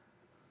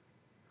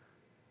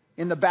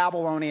in the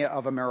Babylonia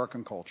of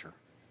American culture?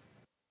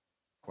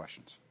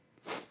 Questions.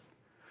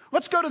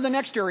 Let's go to the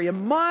next area,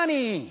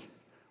 money.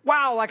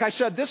 Wow, like I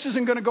said, this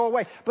isn't going to go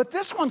away. But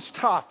this one's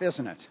tough,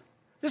 isn't it?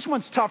 This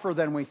one's tougher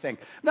than we think.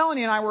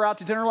 Melanie and I were out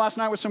to dinner last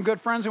night with some good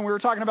friends, and we were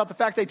talking about the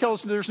fact they tell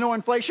us there's no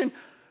inflation.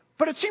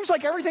 But it seems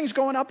like everything's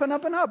going up and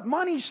up and up.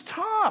 Money's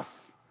tough.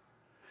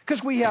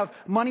 Because we have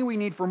money we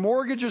need for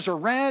mortgages or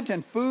rent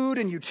and food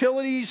and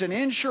utilities and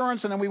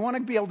insurance, and then we want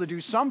to be able to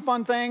do some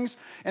fun things,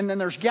 and then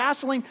there's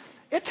gasoline.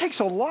 It takes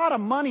a lot of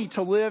money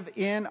to live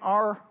in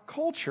our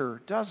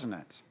culture, doesn't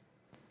it?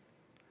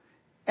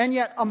 And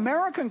yet,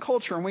 American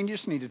culture, and we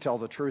just need to tell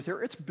the truth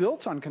here, it's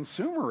built on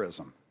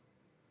consumerism.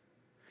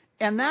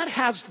 And that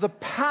has the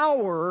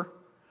power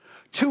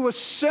to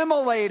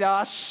assimilate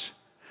us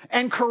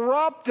and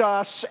corrupt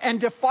us and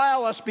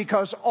defile us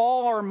because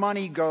all our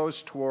money goes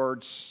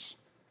towards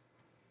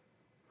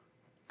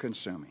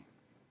consuming.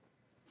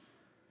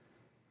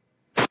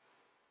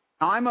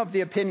 I'm of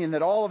the opinion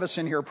that all of us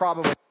in here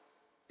probably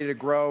need to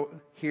grow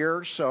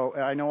here, so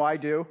I know I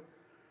do.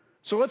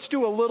 So let's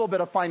do a little bit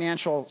of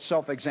financial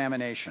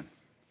self-examination.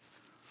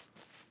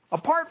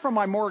 Apart from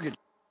my mortgage,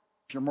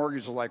 your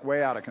mortgage is like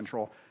way out of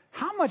control.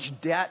 How much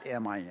debt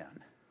am I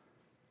in?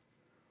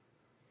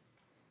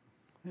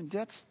 And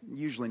debt's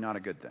usually not a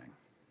good thing.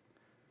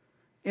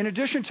 In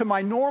addition to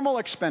my normal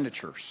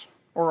expenditures,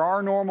 or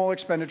our normal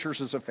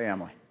expenditures as a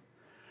family,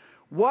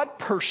 what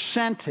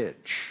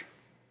percentage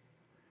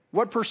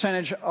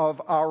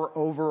of our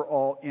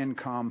overall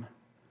income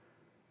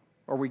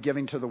are we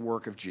giving to the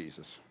work of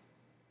Jesus?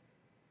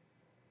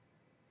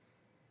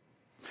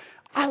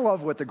 I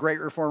love what the great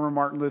reformer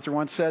Martin Luther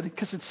once said,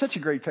 because it's such a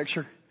great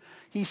picture.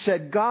 He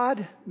said,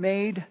 God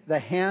made the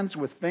hands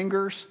with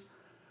fingers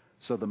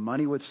so the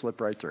money would slip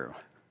right through.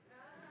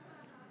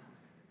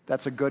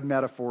 That's a good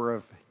metaphor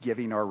of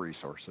giving our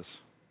resources.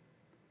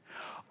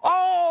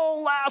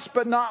 Oh, last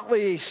but not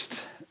least,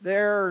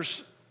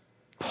 there's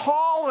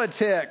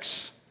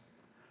politics.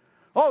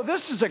 Oh,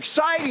 this is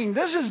exciting.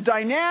 This is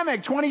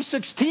dynamic.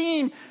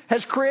 2016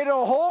 has created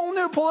a whole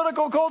new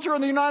political culture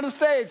in the United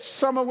States,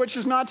 some of which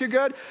is not too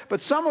good,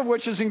 but some of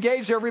which has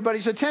engaged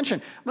everybody's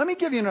attention. Let me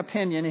give you an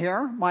opinion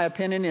here. My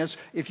opinion is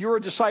if you're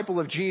a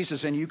disciple of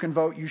Jesus and you can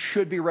vote, you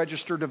should be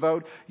registered to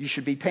vote. You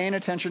should be paying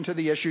attention to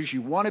the issues.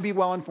 You want to be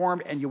well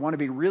informed, and you want to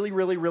be really,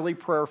 really, really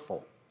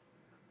prayerful.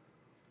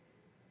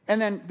 And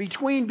then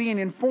between being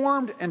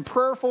informed and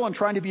prayerful and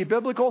trying to be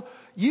biblical,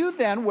 you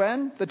then,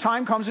 when the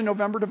time comes in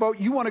November to vote,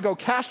 you want to go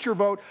cast your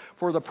vote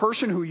for the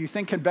person who you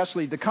think can best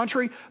lead the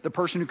country, the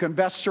person who can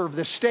best serve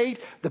the state,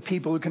 the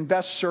people who can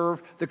best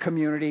serve the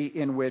community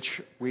in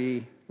which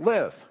we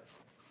live.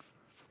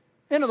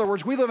 In other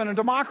words, we live in a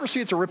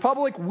democracy. It's a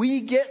republic.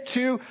 We get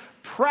to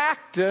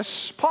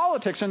practice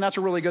politics, and that's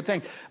a really good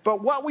thing.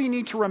 But what we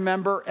need to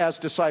remember as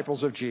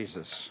disciples of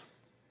Jesus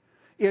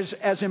is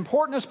as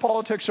important as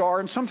politics are,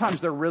 and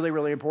sometimes they're really,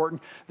 really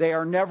important, they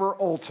are never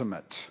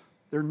ultimate.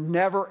 They're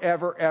never,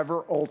 ever,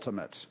 ever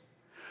ultimate.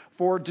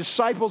 For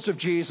disciples of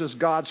Jesus,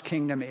 God's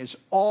kingdom is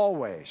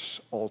always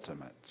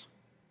ultimate.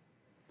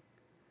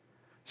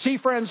 See,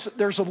 friends,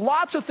 there's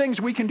lots of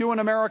things we can do in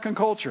American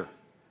culture.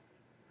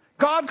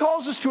 God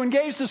calls us to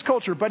engage this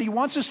culture, but He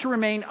wants us to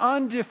remain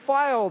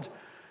undefiled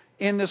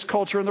in this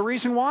culture. And the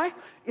reason why?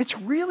 It's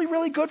really,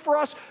 really good for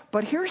us.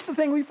 But here's the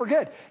thing we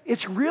forget.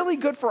 It's really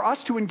good for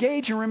us to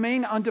engage and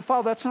remain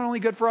undefiled. That's not only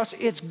good for us,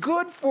 it's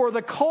good for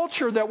the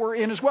culture that we're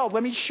in as well.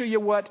 Let me show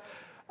you what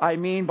I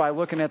mean by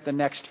looking at the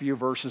next few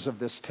verses of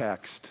this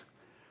text.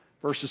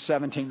 Verses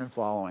 17 and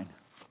following.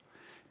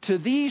 To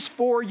these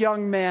 4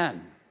 young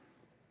men,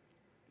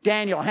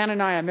 Daniel,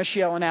 Hananiah,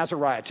 Mishael, and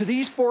Azariah. To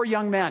these 4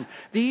 young men,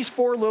 these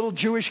 4 little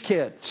Jewish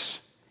kids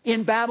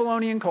in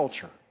Babylonian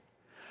culture,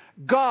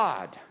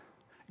 God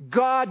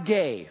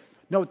gave,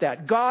 note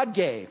that, God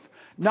gave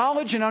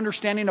knowledge and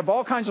understanding of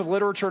all kinds of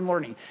literature and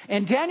learning.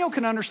 And Daniel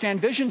can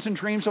understand visions and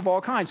dreams of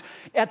all kinds.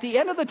 At the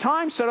end of the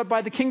time set up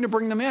by the king to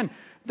bring them in,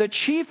 the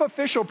chief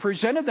official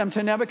presented them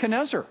to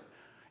Nebuchadnezzar.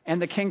 And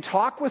the king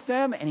talked with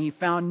them, and he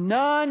found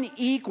none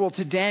equal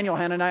to Daniel,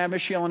 Hananiah,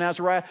 Mishael, and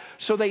Azariah.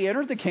 So they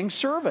entered the king's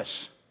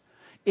service.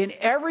 In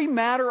every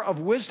matter of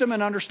wisdom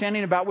and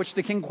understanding about which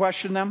the king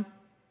questioned them,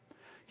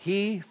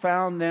 he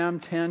found them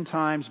 10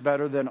 times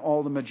better than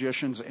all the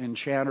magicians and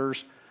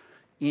enchanters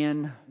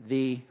in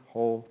the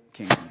whole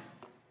kingdom.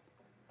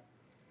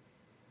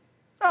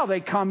 Well, they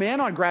come in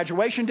on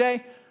graduation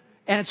day,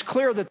 and it's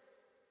clear that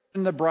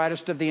they're the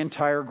brightest of the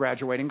entire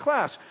graduating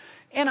class.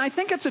 And I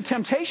think it's a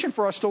temptation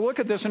for us to look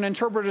at this and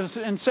interpret it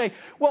and say,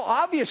 well,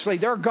 obviously,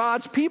 they're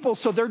God's people,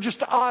 so they're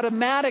just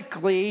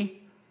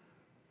automatically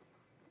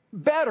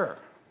better.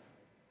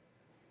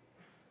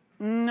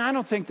 I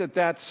don't think that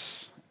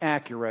that's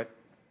accurate.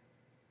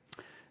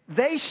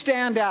 They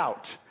stand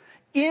out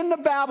in the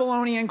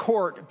Babylonian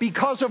court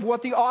because of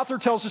what the author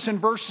tells us in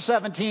verse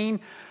 17.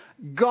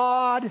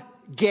 God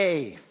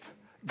gave.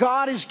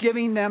 God is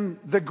giving them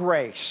the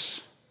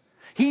grace.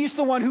 He's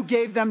the one who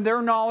gave them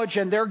their knowledge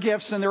and their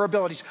gifts and their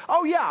abilities.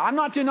 Oh yeah, I'm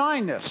not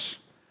denying this.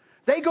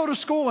 They go to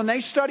school and they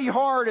study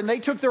hard and they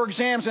took their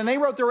exams and they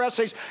wrote their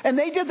essays and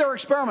they did their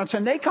experiments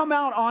and they come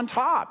out on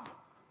top.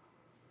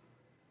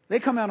 They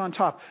come out on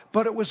top.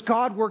 But it was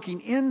God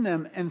working in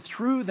them and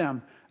through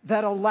them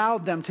that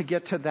allowed them to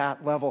get to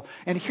that level.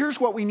 And here's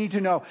what we need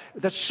to know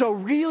that's so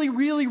really,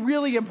 really,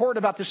 really important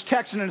about this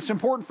text, and it's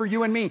important for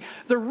you and me.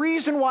 The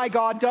reason why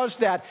God does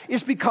that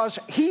is because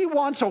He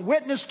wants a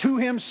witness to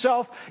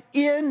Himself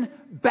in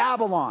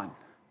Babylon.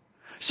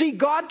 See,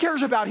 God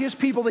cares about His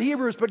people, the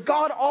Hebrews, but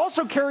God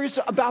also cares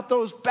about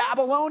those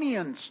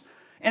Babylonians,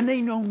 and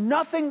they know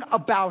nothing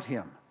about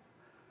Him.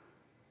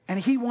 And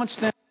He wants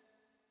them to know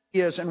who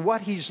He is and what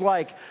He's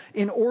like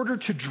in order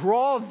to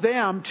draw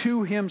them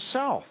to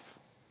Himself.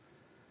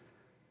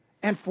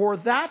 And for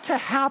that to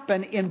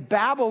happen in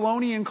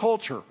Babylonian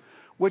culture,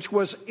 which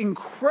was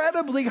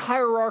incredibly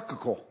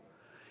hierarchical,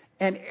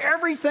 and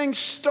everything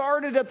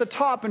started at the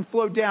top and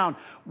flowed down,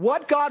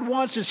 what God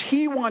wants is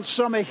He wants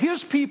some of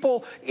His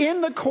people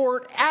in the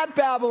court at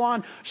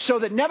Babylon so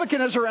that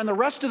Nebuchadnezzar and the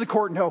rest of the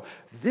court know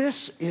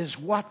this is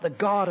what the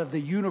God of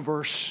the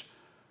universe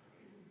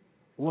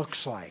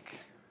looks like.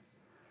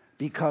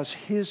 Because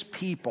His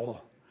people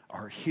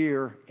are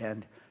here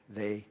and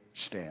they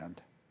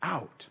stand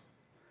out.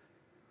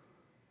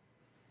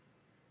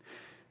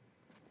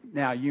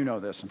 Now, you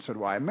know this, and so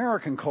do I.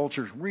 American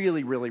culture is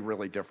really, really,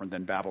 really different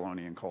than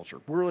Babylonian culture.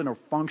 We're in a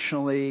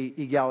functionally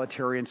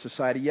egalitarian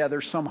society. Yeah,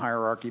 there's some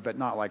hierarchy, but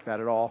not like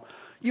that at all.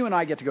 You and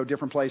I get to go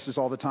different places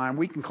all the time.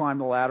 We can climb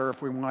the ladder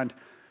if we want.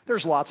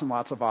 There's lots and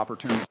lots of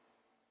opportunities.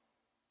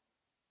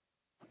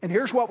 And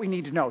here's what we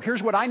need to know.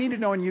 Here's what I need to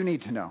know and you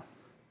need to know.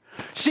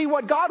 See,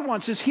 what God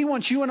wants is He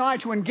wants you and I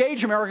to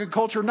engage American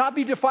culture, not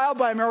be defiled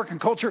by American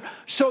culture,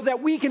 so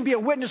that we can be a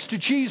witness to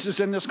Jesus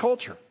in this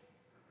culture.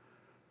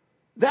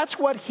 That's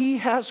what He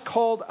has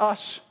called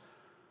us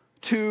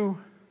to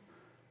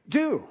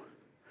do.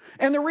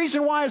 And the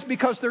reason why is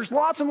because there's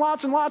lots and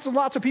lots and lots and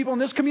lots of people in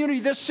this community,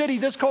 this city,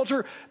 this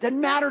culture that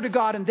matter to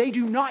God, and they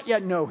do not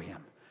yet know Him.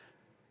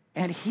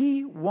 And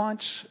He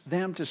wants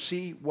them to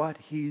see what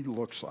He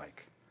looks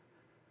like.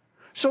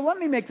 So let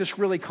me make this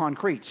really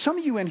concrete. Some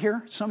of you in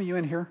here,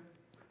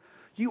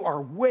 you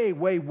are way,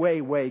 way,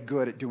 way, way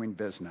good at doing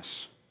business.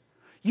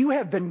 You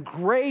have been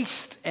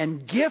graced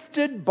and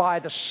gifted by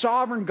the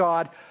sovereign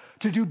God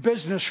to do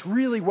business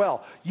really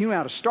well. You know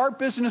how to start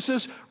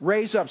businesses,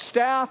 raise up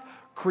staff,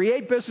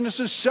 create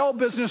businesses, sell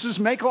businesses,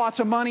 make lots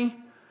of money.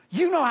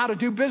 You know how to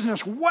do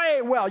business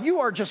way well.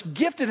 You are just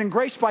gifted and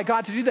graced by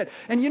God to do that.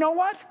 And you know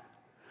what?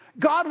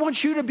 God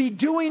wants you to be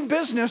doing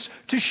business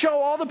to show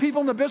all the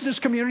people in the business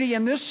community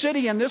in this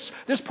city and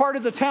this part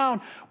of the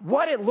town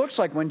what it looks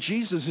like when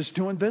Jesus is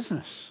doing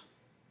business.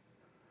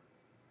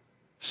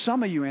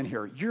 Some of you in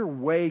here, you're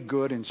way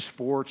good in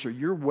sports, or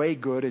you're way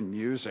good in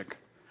music,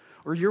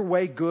 or you're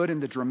way good in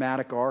the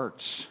dramatic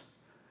arts.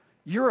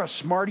 You're a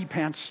smarty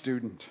pants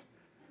student.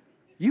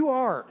 You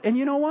are. And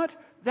you know what?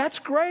 That's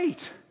great.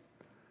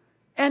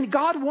 And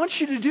God wants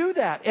you to do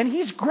that. And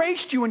He's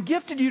graced you and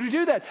gifted you to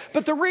do that.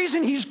 But the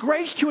reason He's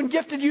graced you and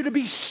gifted you to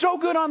be so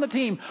good on the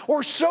team,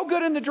 or so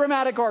good in the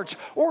dramatic arts,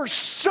 or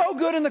so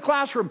good in the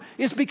classroom,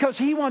 is because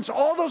He wants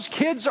all those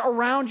kids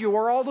around you,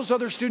 or all those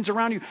other students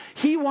around you,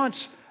 He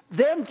wants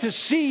them to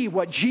see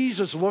what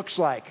Jesus looks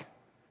like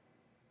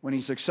when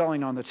He's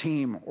excelling on the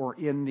team, or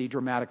in the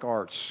dramatic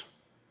arts,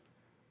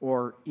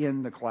 or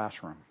in the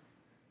classroom.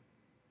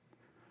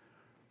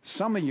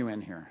 Some of you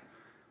in here,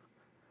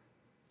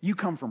 you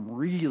come from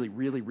really,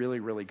 really, really,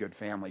 really good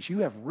families. You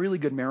have really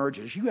good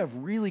marriages. You have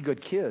really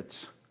good kids.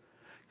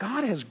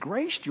 God has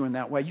graced you in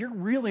that way. You're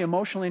really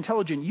emotionally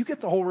intelligent. You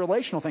get the whole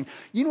relational thing.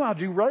 You know how to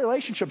do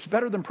relationships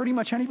better than pretty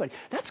much anybody.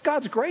 That's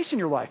God's grace in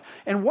your life.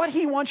 And what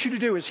He wants you to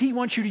do is He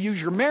wants you to use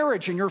your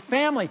marriage and your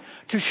family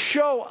to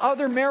show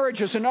other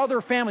marriages and other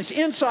families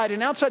inside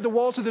and outside the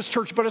walls of this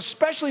church, but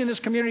especially in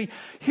this community.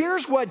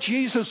 Here's what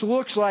Jesus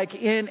looks like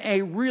in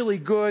a really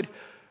good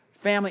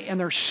family. And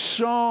there's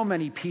so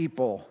many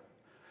people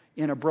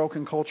in a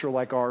broken culture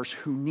like ours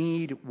who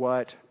need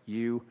what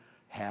you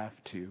have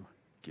to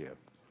give.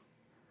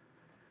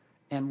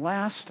 And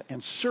last,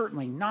 and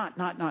certainly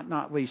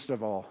not least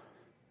of all,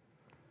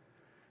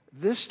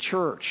 this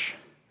church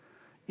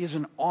is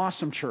an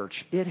awesome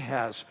church. It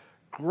has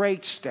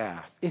great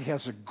staff. It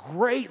has a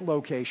great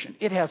location.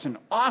 It has an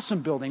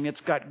awesome building.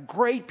 It's got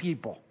great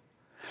people.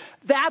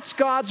 That's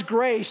God's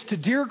grace to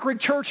Deer Creek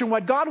Church. And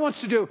what God wants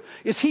to do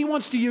is He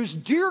wants to use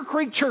Deer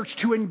Creek Church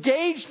to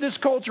engage this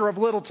culture of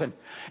Littleton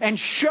and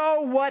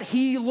show what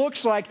He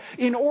looks like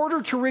in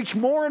order to reach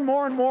more and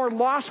more and more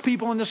lost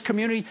people in this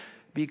community,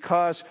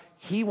 because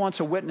He wants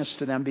a witness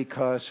to them,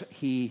 because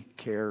He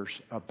cares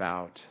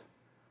about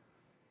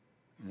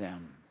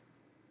them.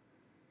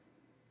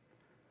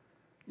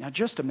 Now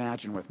just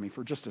imagine with me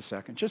for just a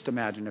second. Just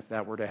imagine if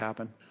that were to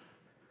happen.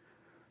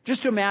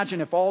 Just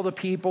imagine if all the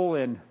people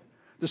in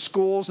the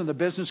schools and the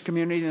business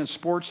community and the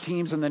sports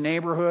teams in the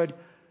neighborhood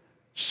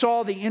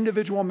saw the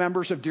individual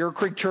members of Deer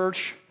Creek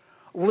Church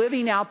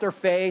living out their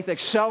faith,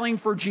 excelling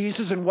for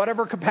Jesus in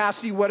whatever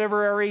capacity,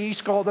 whatever area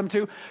He's called them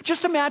to.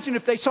 Just imagine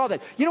if they saw that.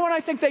 You know what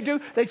I think they'd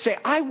do? They'd say,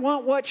 I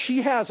want what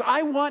she has.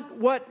 I want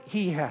what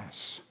he has.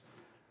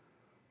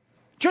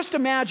 Just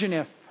imagine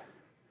if,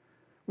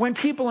 when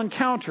people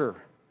encounter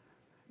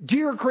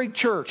Deer Creek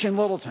Church in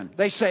Littleton,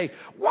 they say,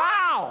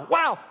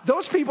 wow,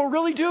 those people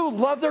really do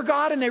love their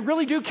God, and they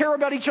really do care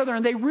about each other,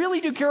 and they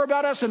really do care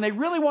about us, and they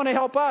really want to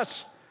help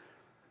us.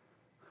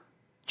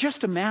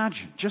 Just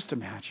imagine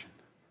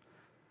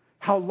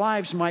how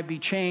lives might be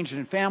changed,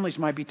 and families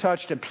might be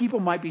touched, and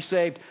people might be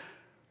saved,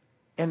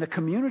 and the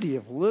community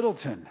of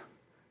Littleton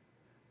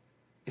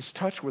is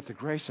touched with the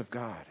grace of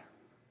God.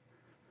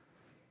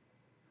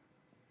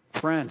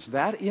 Friends,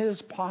 that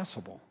is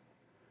possible.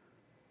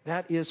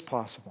 That is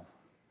possible.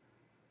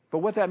 But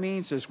what that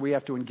means is we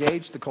have to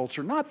engage the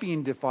culture, not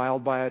being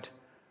defiled by it,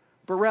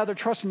 but rather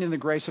trusting in the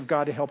grace of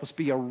God to help us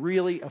be a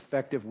really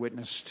effective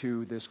witness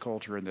to this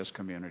culture and this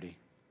community.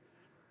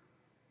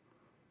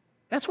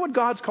 That's what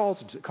God's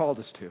called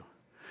us to.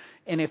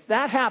 And if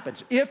that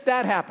happens,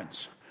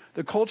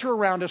 the culture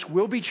around us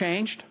will be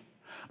changed,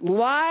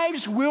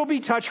 lives will be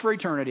touched for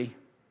eternity,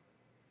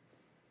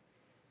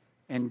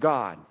 and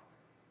God,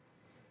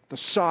 the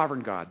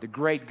sovereign God, the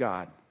great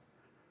God,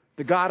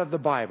 the God of the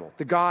Bible,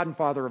 the God and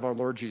Father of our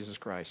Lord Jesus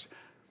Christ,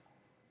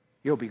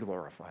 He'll be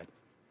glorified.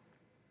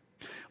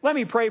 Let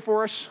me pray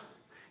for us,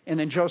 and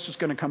then Joseph's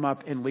going to come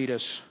up and lead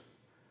us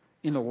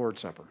in the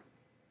Lord's Supper.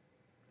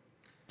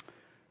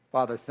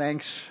 Father,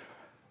 thanks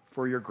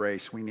for your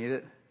grace. We need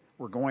it.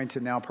 We're going to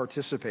now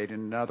participate in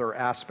another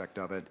aspect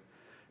of it.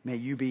 May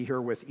you be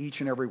here with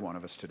each and every one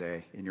of us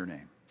today. In your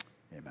name,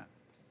 amen.